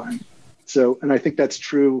over time. So, and I think that's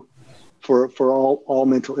true for all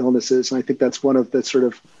mental illnesses. And I think that's one of the sort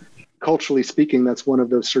of, culturally speaking, that's one of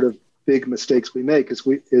the sort of big mistakes we make is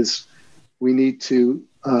we need to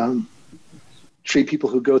treat people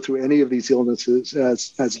who go through any of these illnesses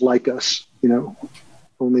as like us,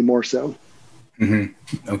 only more so.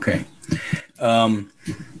 Mm-hmm. Okay.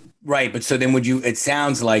 Right. But so then it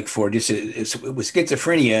sounds like for with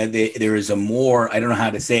schizophrenia, there is a more, I don't know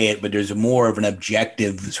how to say it, but there's a more of an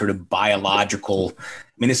objective sort of biological, I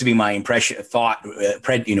mean, this would be my thought,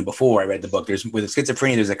 before I read the book, with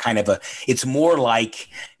schizophrenia, there's a kind of it's more like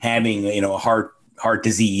having, a heart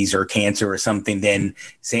disease or cancer or something than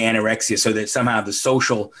say anorexia. So that somehow the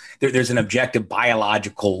social, there's an objective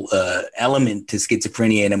biological element to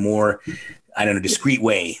schizophrenia in a more, discrete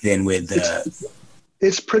way than with,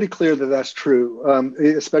 it's pretty clear that that's true,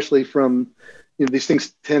 especially from, these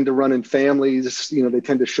things tend to run in families. They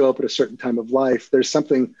tend to show up at a certain time of life. There's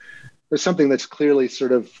something that's clearly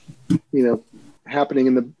sort of, happening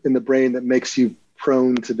in the brain that makes you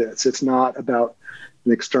prone to this. It's not about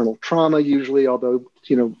an external trauma usually, although,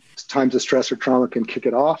 times of stress or trauma can kick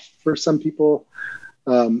it off for some people.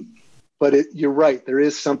 But you're right. There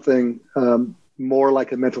is something more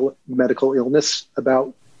like a medical illness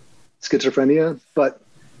about schizophrenia, but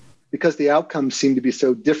because the outcomes seem to be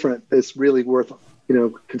so different, it's really worth,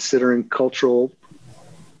 considering cultural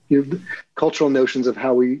notions of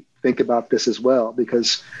how we think about this as well,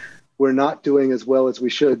 because we're not doing as well as we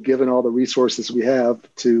should, given all the resources we have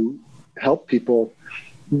to help people.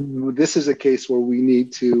 This is a case where we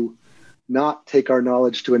need to not take our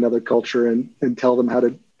knowledge to another culture and tell them how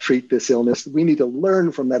to treat this illness. We need to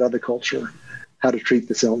learn from that other culture how to treat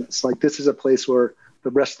this illness. Like, this is a place where the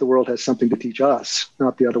rest of the world has something to teach us,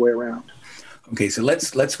 not the other way around. Okay, so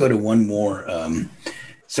let's go to one more.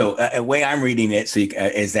 So a way I'm reading it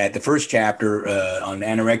is that the first chapter on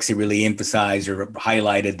anorexia really emphasized or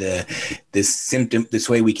highlighted this symptom, this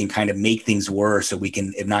way we can kind of make things worse, so we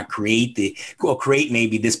can, if not create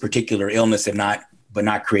maybe this particular illness, but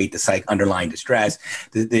not create the underlying distress.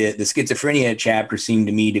 The schizophrenia chapter seemed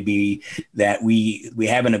to me to be that we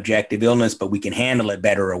have an objective illness, but we can handle it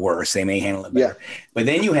better or worse. They may handle it better. Yeah. But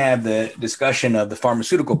then you have the discussion of the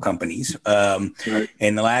pharmaceutical companies right.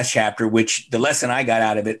 in the last chapter, which the lesson I got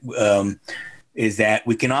out of it is that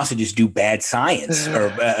we can also just do bad science.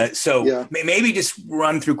 Maybe just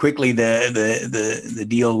run through quickly the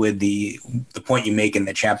deal with the point you make in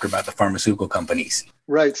the chapter about the pharmaceutical companies.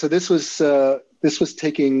 Right. So this was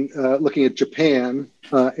taking looking at Japan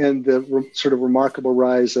and the sort of remarkable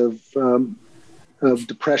rise of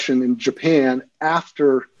depression in Japan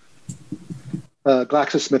after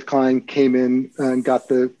GlaxoSmithKline came in and got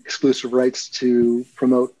the exclusive rights to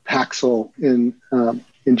promote Paxil in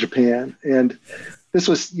Japan. And this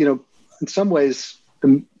was, in some ways,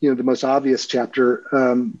 the most obvious chapter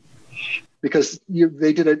because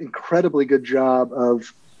they did an incredibly good job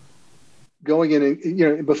of going in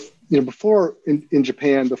and, before in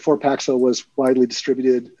Japan, before Paxil was widely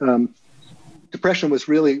distributed, depression was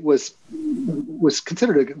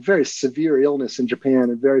considered a very severe illness in Japan,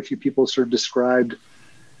 and very few people sort of described,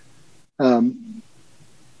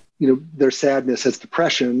 their sadness as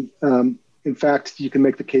depression. In fact, you can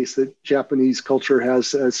make the case that Japanese culture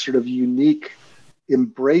has a sort of unique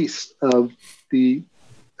embrace of the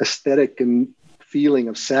aesthetic and feeling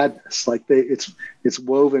of sadness. Like it's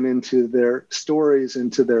woven into their stories,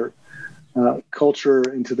 into their culture,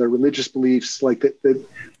 into their religious beliefs. Like that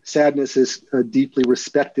sadness is a deeply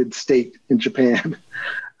respected state in Japan,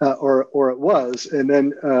 or it was. And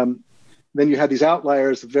then you had these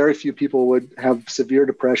outliers. Very few people would have severe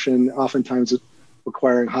depression, oftentimes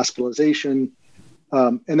requiring hospitalization.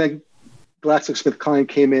 And then GlaxoSmithKline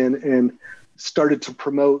came in and started to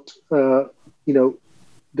promote,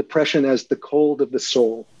 depression as the cold of the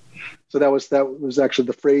soul. So that was actually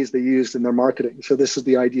the phrase they used in their marketing. So this is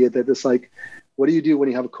the idea that it's like, what do you do when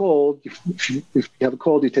you have a cold? If you have a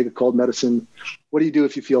cold, you take a cold medicine. What do you do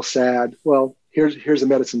if you feel sad? Well, here's a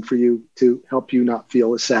medicine for you to help you not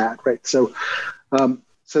feel as sad, right? So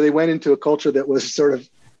they went into a culture that was sort of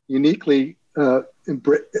uniquely would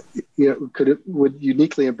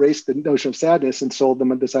uniquely embrace the notion of sadness, and sold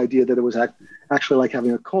them this idea that it was actually like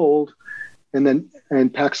having a cold. And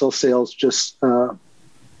Paxil sales just rose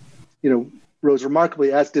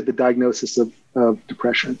remarkably, as did the diagnosis of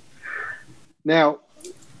depression. Now,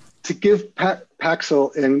 to give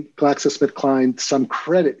Paxil and GlaxoSmithKline some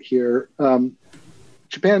credit here,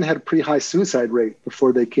 Japan had a pretty high suicide rate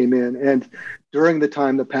before they came in, and during the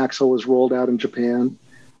time that Paxil was rolled out in Japan,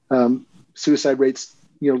 suicide rates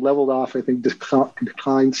leveled off. I think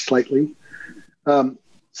declined slightly.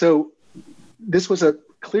 So this was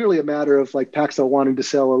clearly a matter of like Paxil wanting to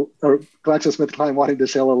sell, or GlaxoSmithKline wanting to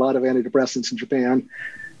sell a lot of antidepressants in Japan.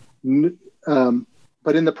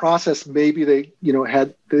 But in the process, maybe they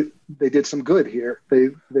did some good here. They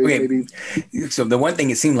maybe. So the one thing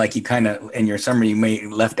it seemed like you kind of in your summary you may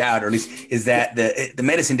left out, or at least, is that the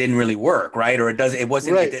medicine didn't really work, right? Or it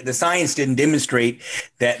wasn't right. The science didn't demonstrate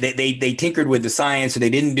that they tinkered with the science, so they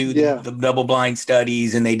didn't do the double blind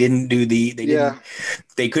studies, and they didn't do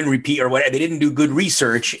they couldn't repeat or whatever. They didn't do good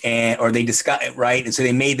research, or they discussed it, right, and so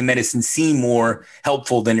they made the medicine seem more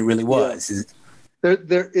helpful than it really was. Yeah.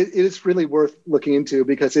 It is really worth looking into,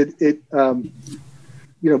 because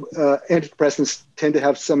antidepressants tend to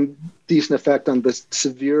have some decent effect on the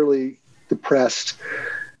severely depressed.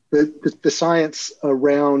 The science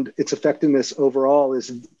around its effectiveness overall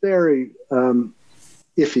is very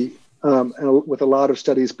iffy, and with a lot of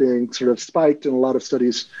studies being sort of spiked and a lot of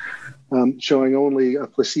studies showing only a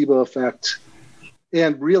placebo effect.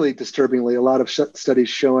 And really disturbingly, a lot of studies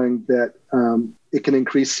showing that it can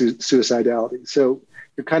increase suicidality. So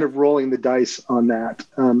you're kind of rolling the dice on that.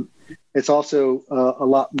 It's also a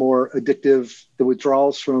lot more addictive. The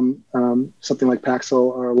withdrawals from something like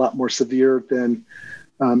Paxil are a lot more severe than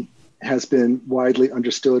has been widely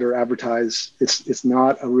understood or advertised. It's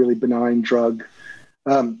not a really benign drug.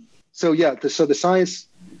 So the science,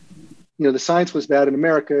 the science was bad in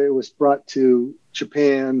America. It was brought to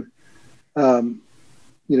Japan.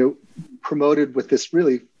 Promoted with this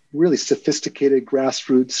really, really sophisticated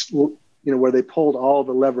grassroots, where they pulled all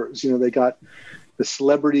the levers. They got the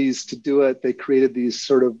celebrities to do it. They created these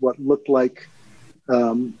sort of what looked like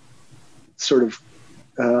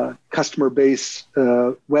customer base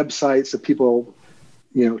websites of people,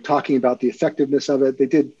 talking about the effectiveness of it. They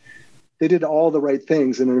did all the right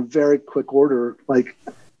things, and in a very quick order,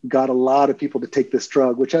 got a lot of people to take this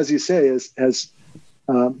drug, which, as you say, has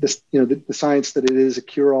the science that it is a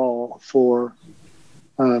cure-all for,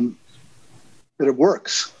 that it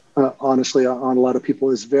works, honestly, on a lot of people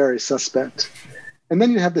is very suspect. And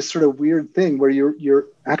then you have this sort of weird thing where you're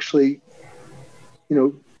actually,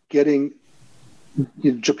 getting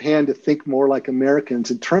Japan to think more like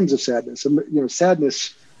Americans in terms of sadness.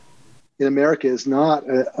 Sadness in America is not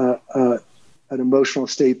an emotional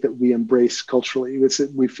state that we embrace culturally.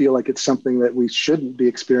 We feel like it's something that we shouldn't be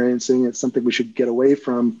experiencing. It's something we should get away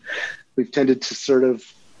from. We've tended to sort of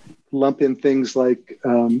lump in things like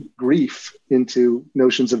grief into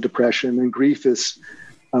notions of depression. And grief is,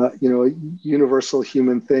 a universal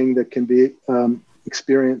human thing that can be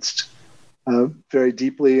experienced very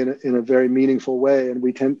deeply in a very meaningful way. And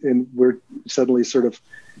we're suddenly sort of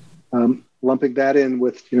lumping that in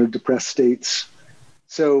with, depressed states.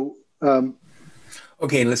 So,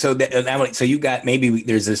 okay, so you got, maybe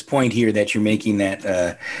there's this point here that you're making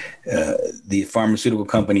that the pharmaceutical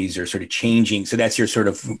companies are sort of changing. So that's your sort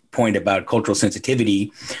of point about cultural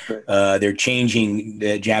sensitivity. Right. They're changing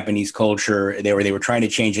the Japanese culture. They were trying to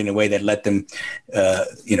change it in a way that let them,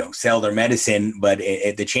 sell their medicine, but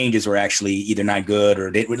the changes were actually either not good or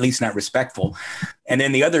at least not respectful. And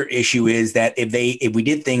then the other issue is that if we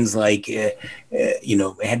did things like,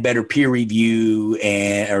 had better peer review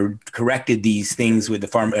or corrected these things with the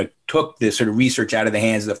pharma, took the sort of research out of the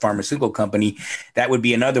hands of the pharmaceutical company, that would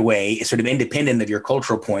be another way, sort of independent of your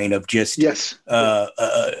cultural point of just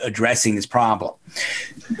addressing this problem.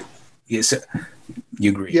 Yes,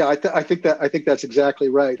 you agree? Yeah, I think that's exactly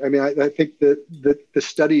right. I mean, I think that the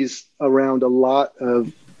studies around a lot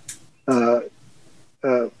of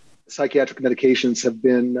psychiatric medications have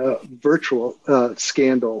been virtual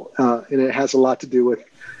scandal, and it has a lot to do with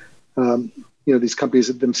these companies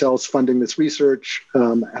themselves funding this research.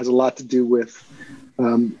 Has a lot to do with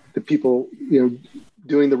the people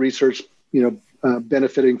doing the research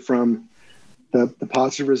benefiting from the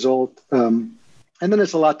positive result, and then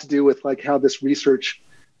it's a lot to do with how this research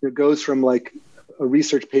goes from a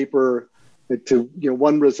research paper to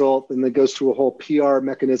one result, and then goes through a whole PR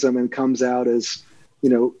mechanism and comes out as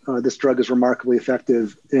this drug is remarkably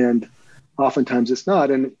effective. And oftentimes it's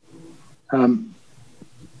not. And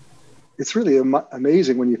it's really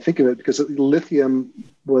amazing when you think of it, because lithium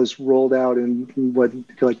was rolled out in what,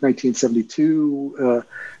 like 1972,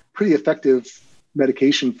 pretty effective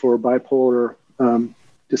medication for bipolar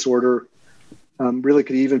disorder, really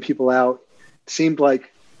could even people out. It seemed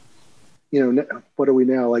like, what are we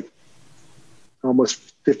now, like almost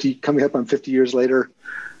 50, coming up on 50 years later.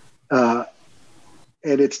 And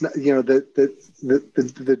it's not,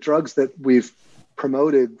 the drugs that we've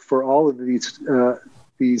promoted for all of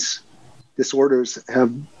these disorders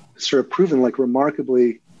have sort of proven like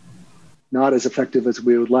remarkably not as effective as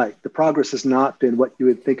we would like. The progress has not been what you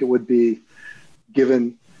would think it would be,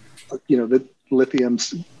 given, the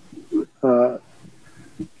lithium's, the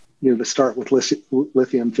start with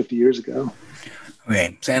lithium 50 years ago.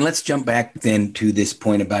 Okay, so and let's jump back then to this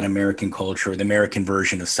point about American culture, the American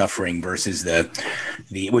version of suffering versus the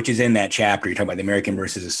which is in that chapter. You're talking about the American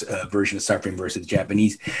versus version of suffering versus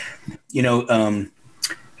Japanese.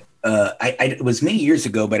 It was many years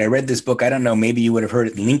ago, but I read this book. I don't know, maybe you would have heard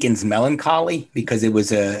it, Lincoln's Melancholy, because it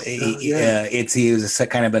was he was a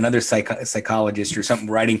kind of another psychologist or something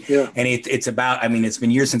writing, and it's about. I mean, it's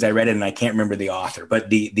been years since I read it, and I can't remember the author.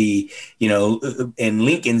 But in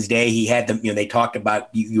Lincoln's day, he had them. They talked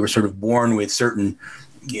about you were sort of born with certain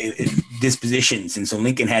dispositions, and so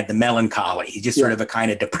Lincoln had the melancholy. He's just sort of a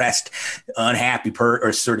kind of depressed, unhappy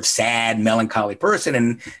or sort of sad, melancholy person,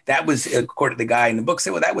 and that was, according to the guy in the book,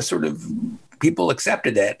 said, well, that was sort of, people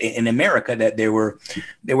accepted that in America, that there were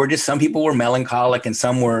just some people were melancholic and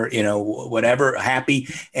some were whatever, happy.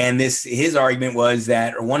 And his argument was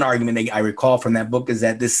that, or one argument that I recall from that book, is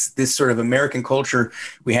that this sort of American culture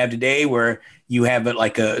we have today, where you have it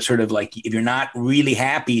like a sort of like, if you're not really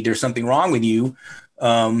happy, there's something wrong with you.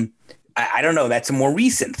 I don't know. That's a more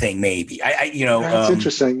recent thing, maybe. That's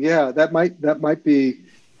interesting. Yeah, that might be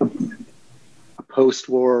a post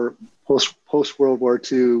World War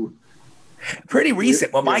II. Pretty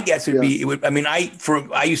recent. Well, my guess would be,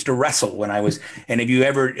 I used to wrestle when I was, and if you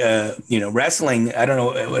ever, wrestling, I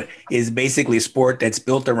don't know, is basically a sport that's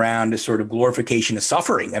built around a sort of glorification of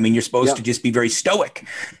suffering. I mean, you're supposed to just be very stoic,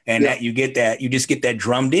 and that you just get that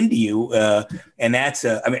drummed into you. And that's,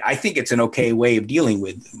 I think it's an okay way of dealing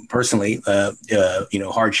with, personally,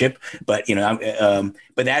 hardship, but,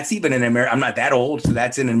 but that's even in America. I'm not that old, so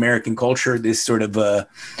that's in American culture, this sort of,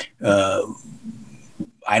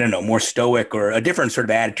 I don't know, more stoic or a different sort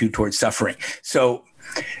of attitude towards suffering. So,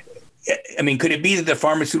 I mean, could it be that the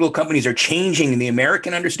pharmaceutical companies are changing the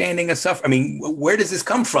American understanding of suffering? I mean, where does this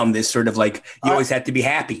come from? This sort of like, you always have to be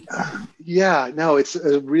happy. Yeah, no, it's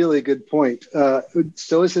a really good point.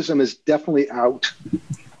 Stoicism is definitely out.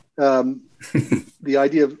 The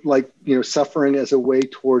idea of suffering as a way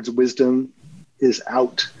towards wisdom is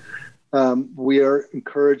out. We are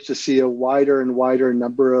encouraged to see a wider and wider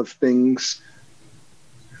number of things,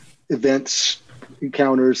 events,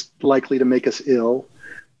 encounters likely to make us ill.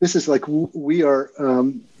 This is like, we are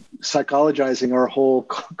psychologizing our whole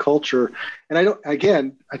culture. And I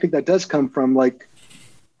think that does come from like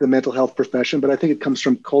the mental health profession, but I think it comes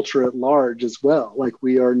from culture at large as well. Like,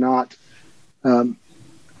 we are not, we've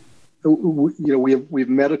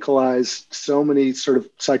medicalized so many sort of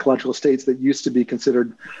psychological states that used to be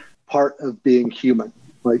considered part of being human,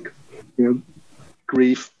 like,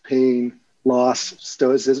 grief, pain, loss,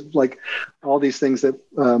 stoicism, like all these things that,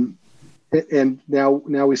 and now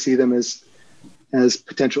we see them as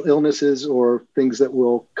potential illnesses or things that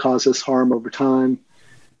will cause us harm over time.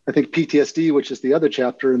 I think PTSD, which is the other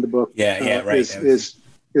chapter in the book, is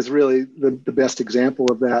really the best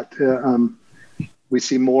example of that. We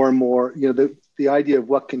see more and more, the idea of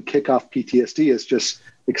what can kick off PTSD is just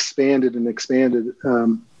expanded and expanded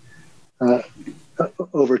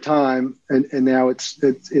over time, and now it's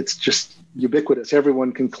just ubiquitous.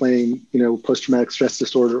 Everyone can claim, post-traumatic stress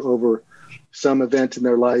disorder over some event in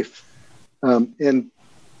their life, and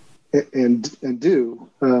do.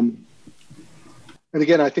 And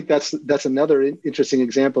again, I think that's another interesting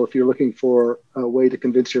example. If you're looking for a way to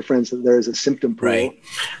convince your friends that there is a symptom pool, right?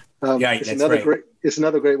 It's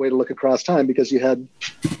another great way to look across time, because you had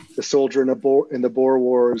the soldier in the Boer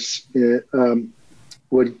Wars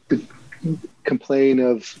would complain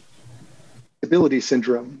of debility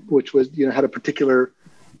syndrome, which was, had a particular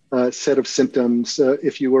set of symptoms.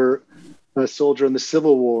 If you were a soldier in the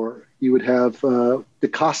Civil War, you would have the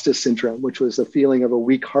Costa syndrome, which was a feeling of a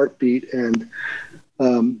weak heartbeat and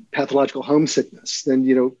pathological homesickness. Then,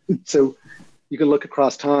 so you can look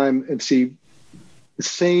across time and see the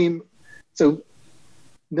same. So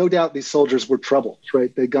no doubt these soldiers were troubled,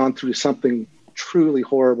 right? They'd gone through something truly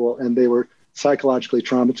horrible and they were psychologically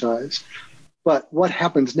traumatized. But what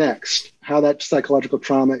happens next, how that psychological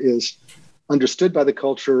trauma is understood by the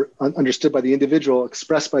culture, understood by the individual,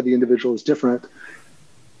 expressed by the individual is different.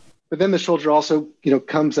 But then the soldier also,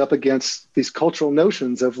 comes up against these cultural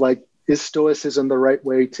notions of like, is stoicism the right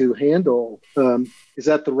way to handle? Is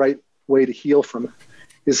that the right way to heal from it?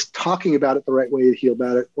 Is talking about it the right way to heal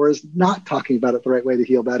about it? Or is not talking about it the right way to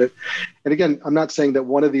heal about it? And again, I'm not saying that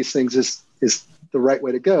one of these things is the right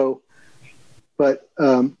way to go, but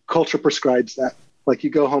culture prescribes that. Like you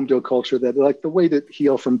go home to a culture that like the way to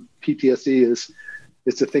heal from PTSD is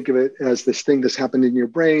to think of it as this thing that's happened in your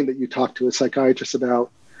brain that you talk to a psychiatrist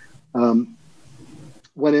about.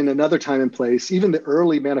 When in another time and place, even the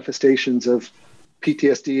early manifestations of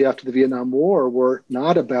PTSD after the Vietnam War were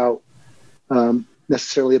not about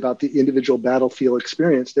necessarily about the individual battlefield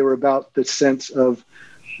experience. They were about the sense of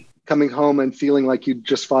coming home and feeling like you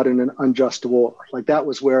just fought in an unjust war. Like that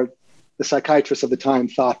was where the psychiatrists of the time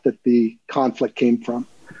thought that the conflict came from.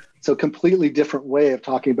 So completely different way of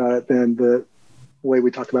talking about it than the way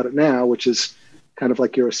we talk about it now, which is kind of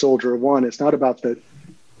like you're a soldier of one. It's not about the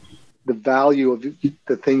value of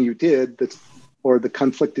the thing you did or the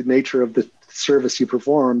conflicted nature of the service you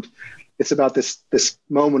performed. It's about this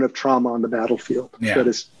moment of trauma on the battlefield that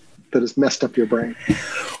has messed up your brain.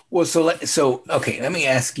 Well, okay, let me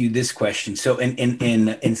ask you this question. So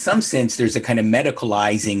in some sense, there's a kind of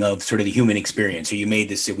medicalizing of sort of the human experience. So you made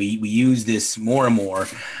this, so we use this more and more.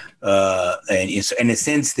 And in a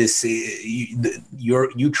sense, this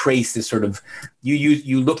you trace this sort of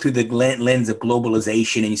you look through the lens of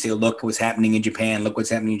globalization and you say, look what's happening in Japan, look what's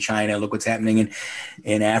happening in China, look what's happening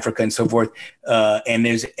in Africa and so forth. And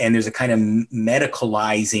there's a kind of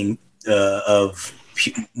medicalizing of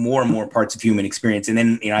more and more parts of human experience. And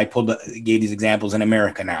then, I gave these examples in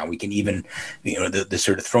America now. We can even, the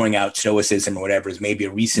sort of throwing out stoicism or whatever is maybe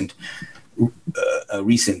a recent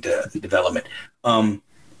development.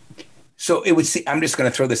 So it would see, I'm just going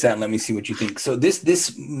to throw this out and let me see what you think. So this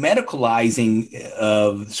medicalizing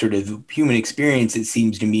of sort of human experience, it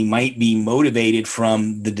seems to me, might be motivated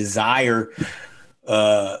from the desire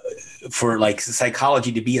for like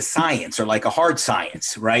psychology to be a science or like a hard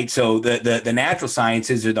science, right? So the natural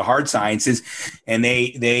sciences are the hard sciences, and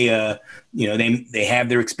they have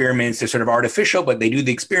their experiments. They're sort of artificial, but they do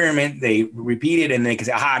the experiment, they repeat it, and they can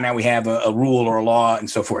say, aha, now we have a rule or a law and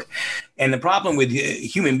so forth. And the problem with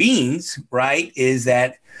human beings, right, is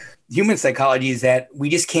that human psychology is that we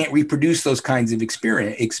just can't reproduce those kinds of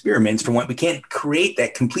experiments. For one, we can't create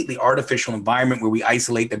that completely artificial environment where we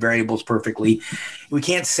isolate the variables perfectly. We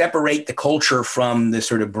can't separate the culture from the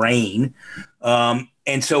sort of brain.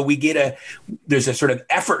 And so there's a sort of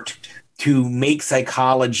effort to make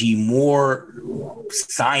psychology more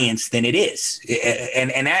science than it is.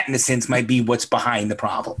 And that, in a sense, might be what's behind the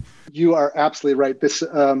problem. You are absolutely right.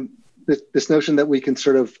 This notion that we can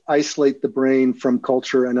sort of isolate the brain from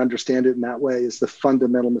culture and understand it in that way is the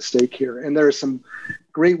fundamental mistake here. And there is some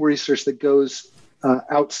great research that goes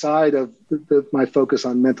outside of my focus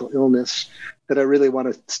on mental illness that I really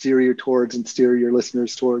want to steer you towards and steer your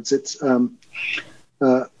listeners towards.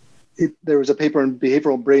 There was a paper in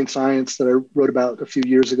behavioral brain science that I wrote about a few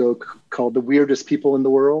years ago called "The Weirdest People in the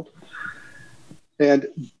World." And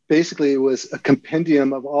basically, it was a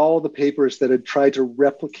compendium of all the papers that had tried to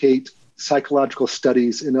replicate psychological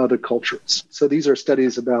studies in other cultures. So these are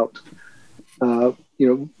studies about,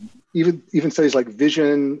 even studies like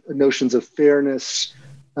vision, notions of fairness,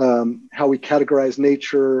 how we categorize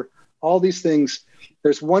nature, all these things.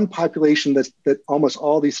 There's one population that almost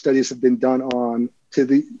all these studies have been done on to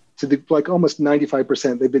the like almost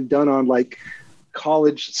 95%. They've been done on like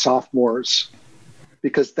college sophomores,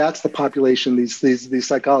 because that's the population these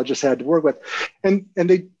psychologists had to work with, and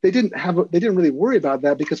they didn't really worry about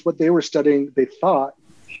that, because what they were studying, they thought,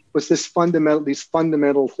 was these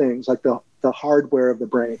fundamental things like the hardware of the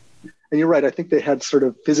brain. And you're right, I think they had sort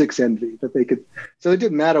of physics envy that they could. So it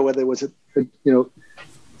didn't matter whether it was a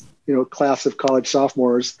class of college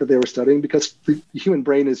sophomores that they were studying, because the human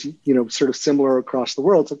brain is sort of similar across the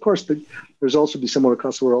world. So of course the results would be similar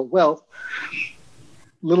across the world. Well,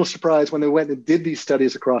 little surprise, when they went and did these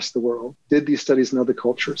studies across the world, did these studies in other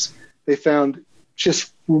cultures, they found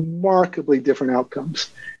just remarkably different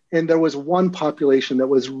outcomes. And there was one population that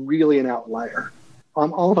was really an outlier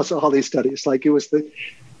on almost all these studies. Like it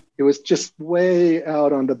was just way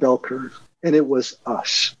out on the bell curve, and it was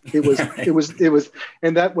us. It was,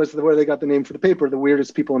 and that was where they got the name for the paper. The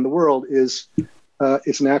Weirdest People in the World it's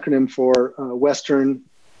an acronym for Western,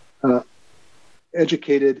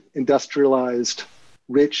 educated, industrialized,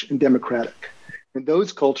 rich, and democratic. And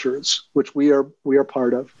those cultures, which we are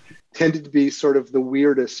part of, tended to be sort of the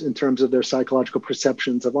weirdest in terms of their psychological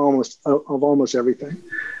perceptions of almost everything.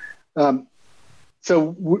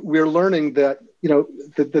 So we're learning that,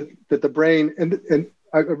 that the brain, and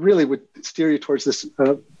I really would steer you towards this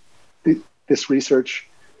this research.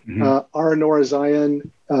 Ara Norazayan,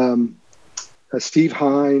 Steve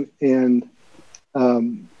Hine, and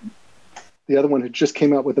the other one who just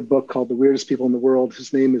came out with a book called The Weirdest People in the World.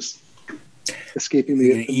 His name is escaping me.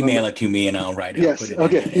 You can email it to me and I'll write it. Yes. Put it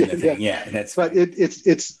Okay. in the thing. Yeah. That's. But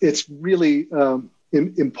it's really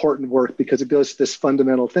important work, because it goes to this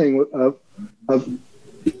fundamental thing of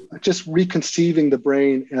just reconceiving the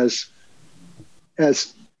brain as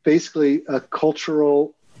basically a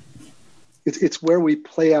cultural. It's where we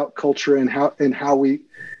play out culture and how we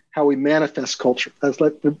manifest culture. As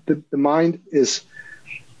like the mind is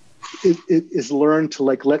learned to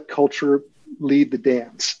like let culture lead the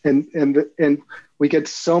dance, and we get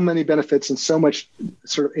so many benefits and so much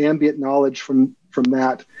sort of ambient knowledge from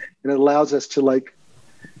that, and it allows us to like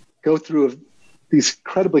go through these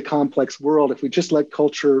incredibly complex world if we just let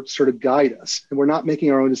culture sort of guide us, and we're not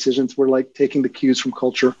making our own decisions. We're like taking the cues from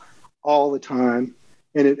culture all the time,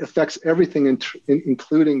 and it affects everything,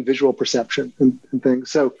 including visual perception and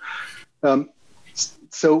things. So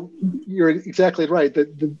you're exactly right.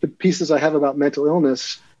 The pieces I have about mental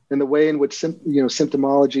illness and the way in which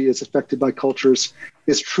symptomology is affected by cultures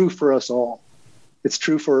is true for us all. It's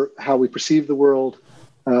true for how we perceive the world.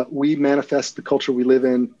 We manifest the culture we live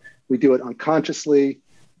in. We do it unconsciously.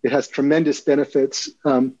 It has tremendous benefits.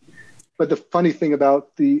 But the funny thing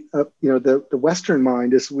about the Western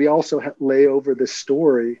mind is we also lay over this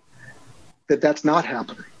story that that's not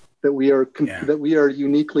happening. That we are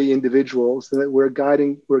uniquely individuals, and that we're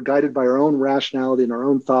guided by our own rationality and our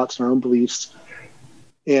own thoughts and our own beliefs,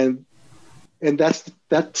 and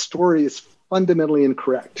that story is fundamentally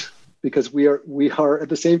incorrect, because we are at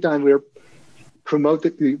the same time we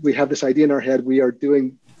have this idea in our head. We are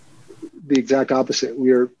doing the exact opposite.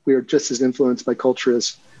 We are just as influenced by culture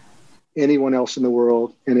as anyone else in the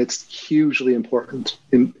world, and it's hugely important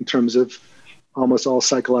in terms of almost all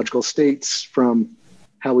psychological states, from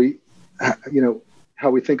how we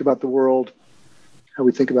think about the world, how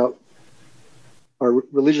we think about our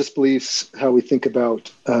religious beliefs, how we think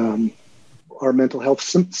about our mental health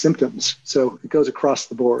symptoms. So it goes across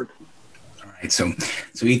the board. All right. So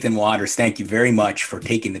Ethan Waters, thank you very much for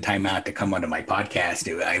taking the time out to come onto my podcast.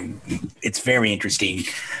 It's very interesting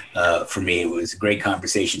for me. It was a great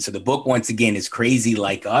conversation. So the book, once again, is Crazy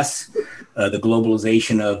Like Us, The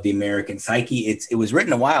Globalization of the American Psyche. It was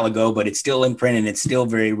written a while ago, but it's still in print and it's still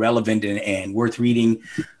very relevant and worth reading.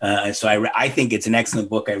 So I think it's an excellent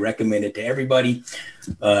book. I recommend it to everybody.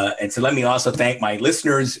 And so let me also thank my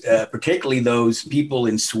listeners, particularly those people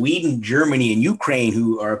in Sweden, Germany, and Ukraine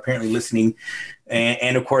who are apparently listening.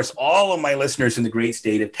 And of course, all of my listeners in the great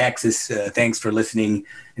state of Texas, thanks for listening.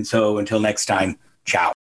 And so until next time,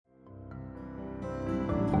 ciao.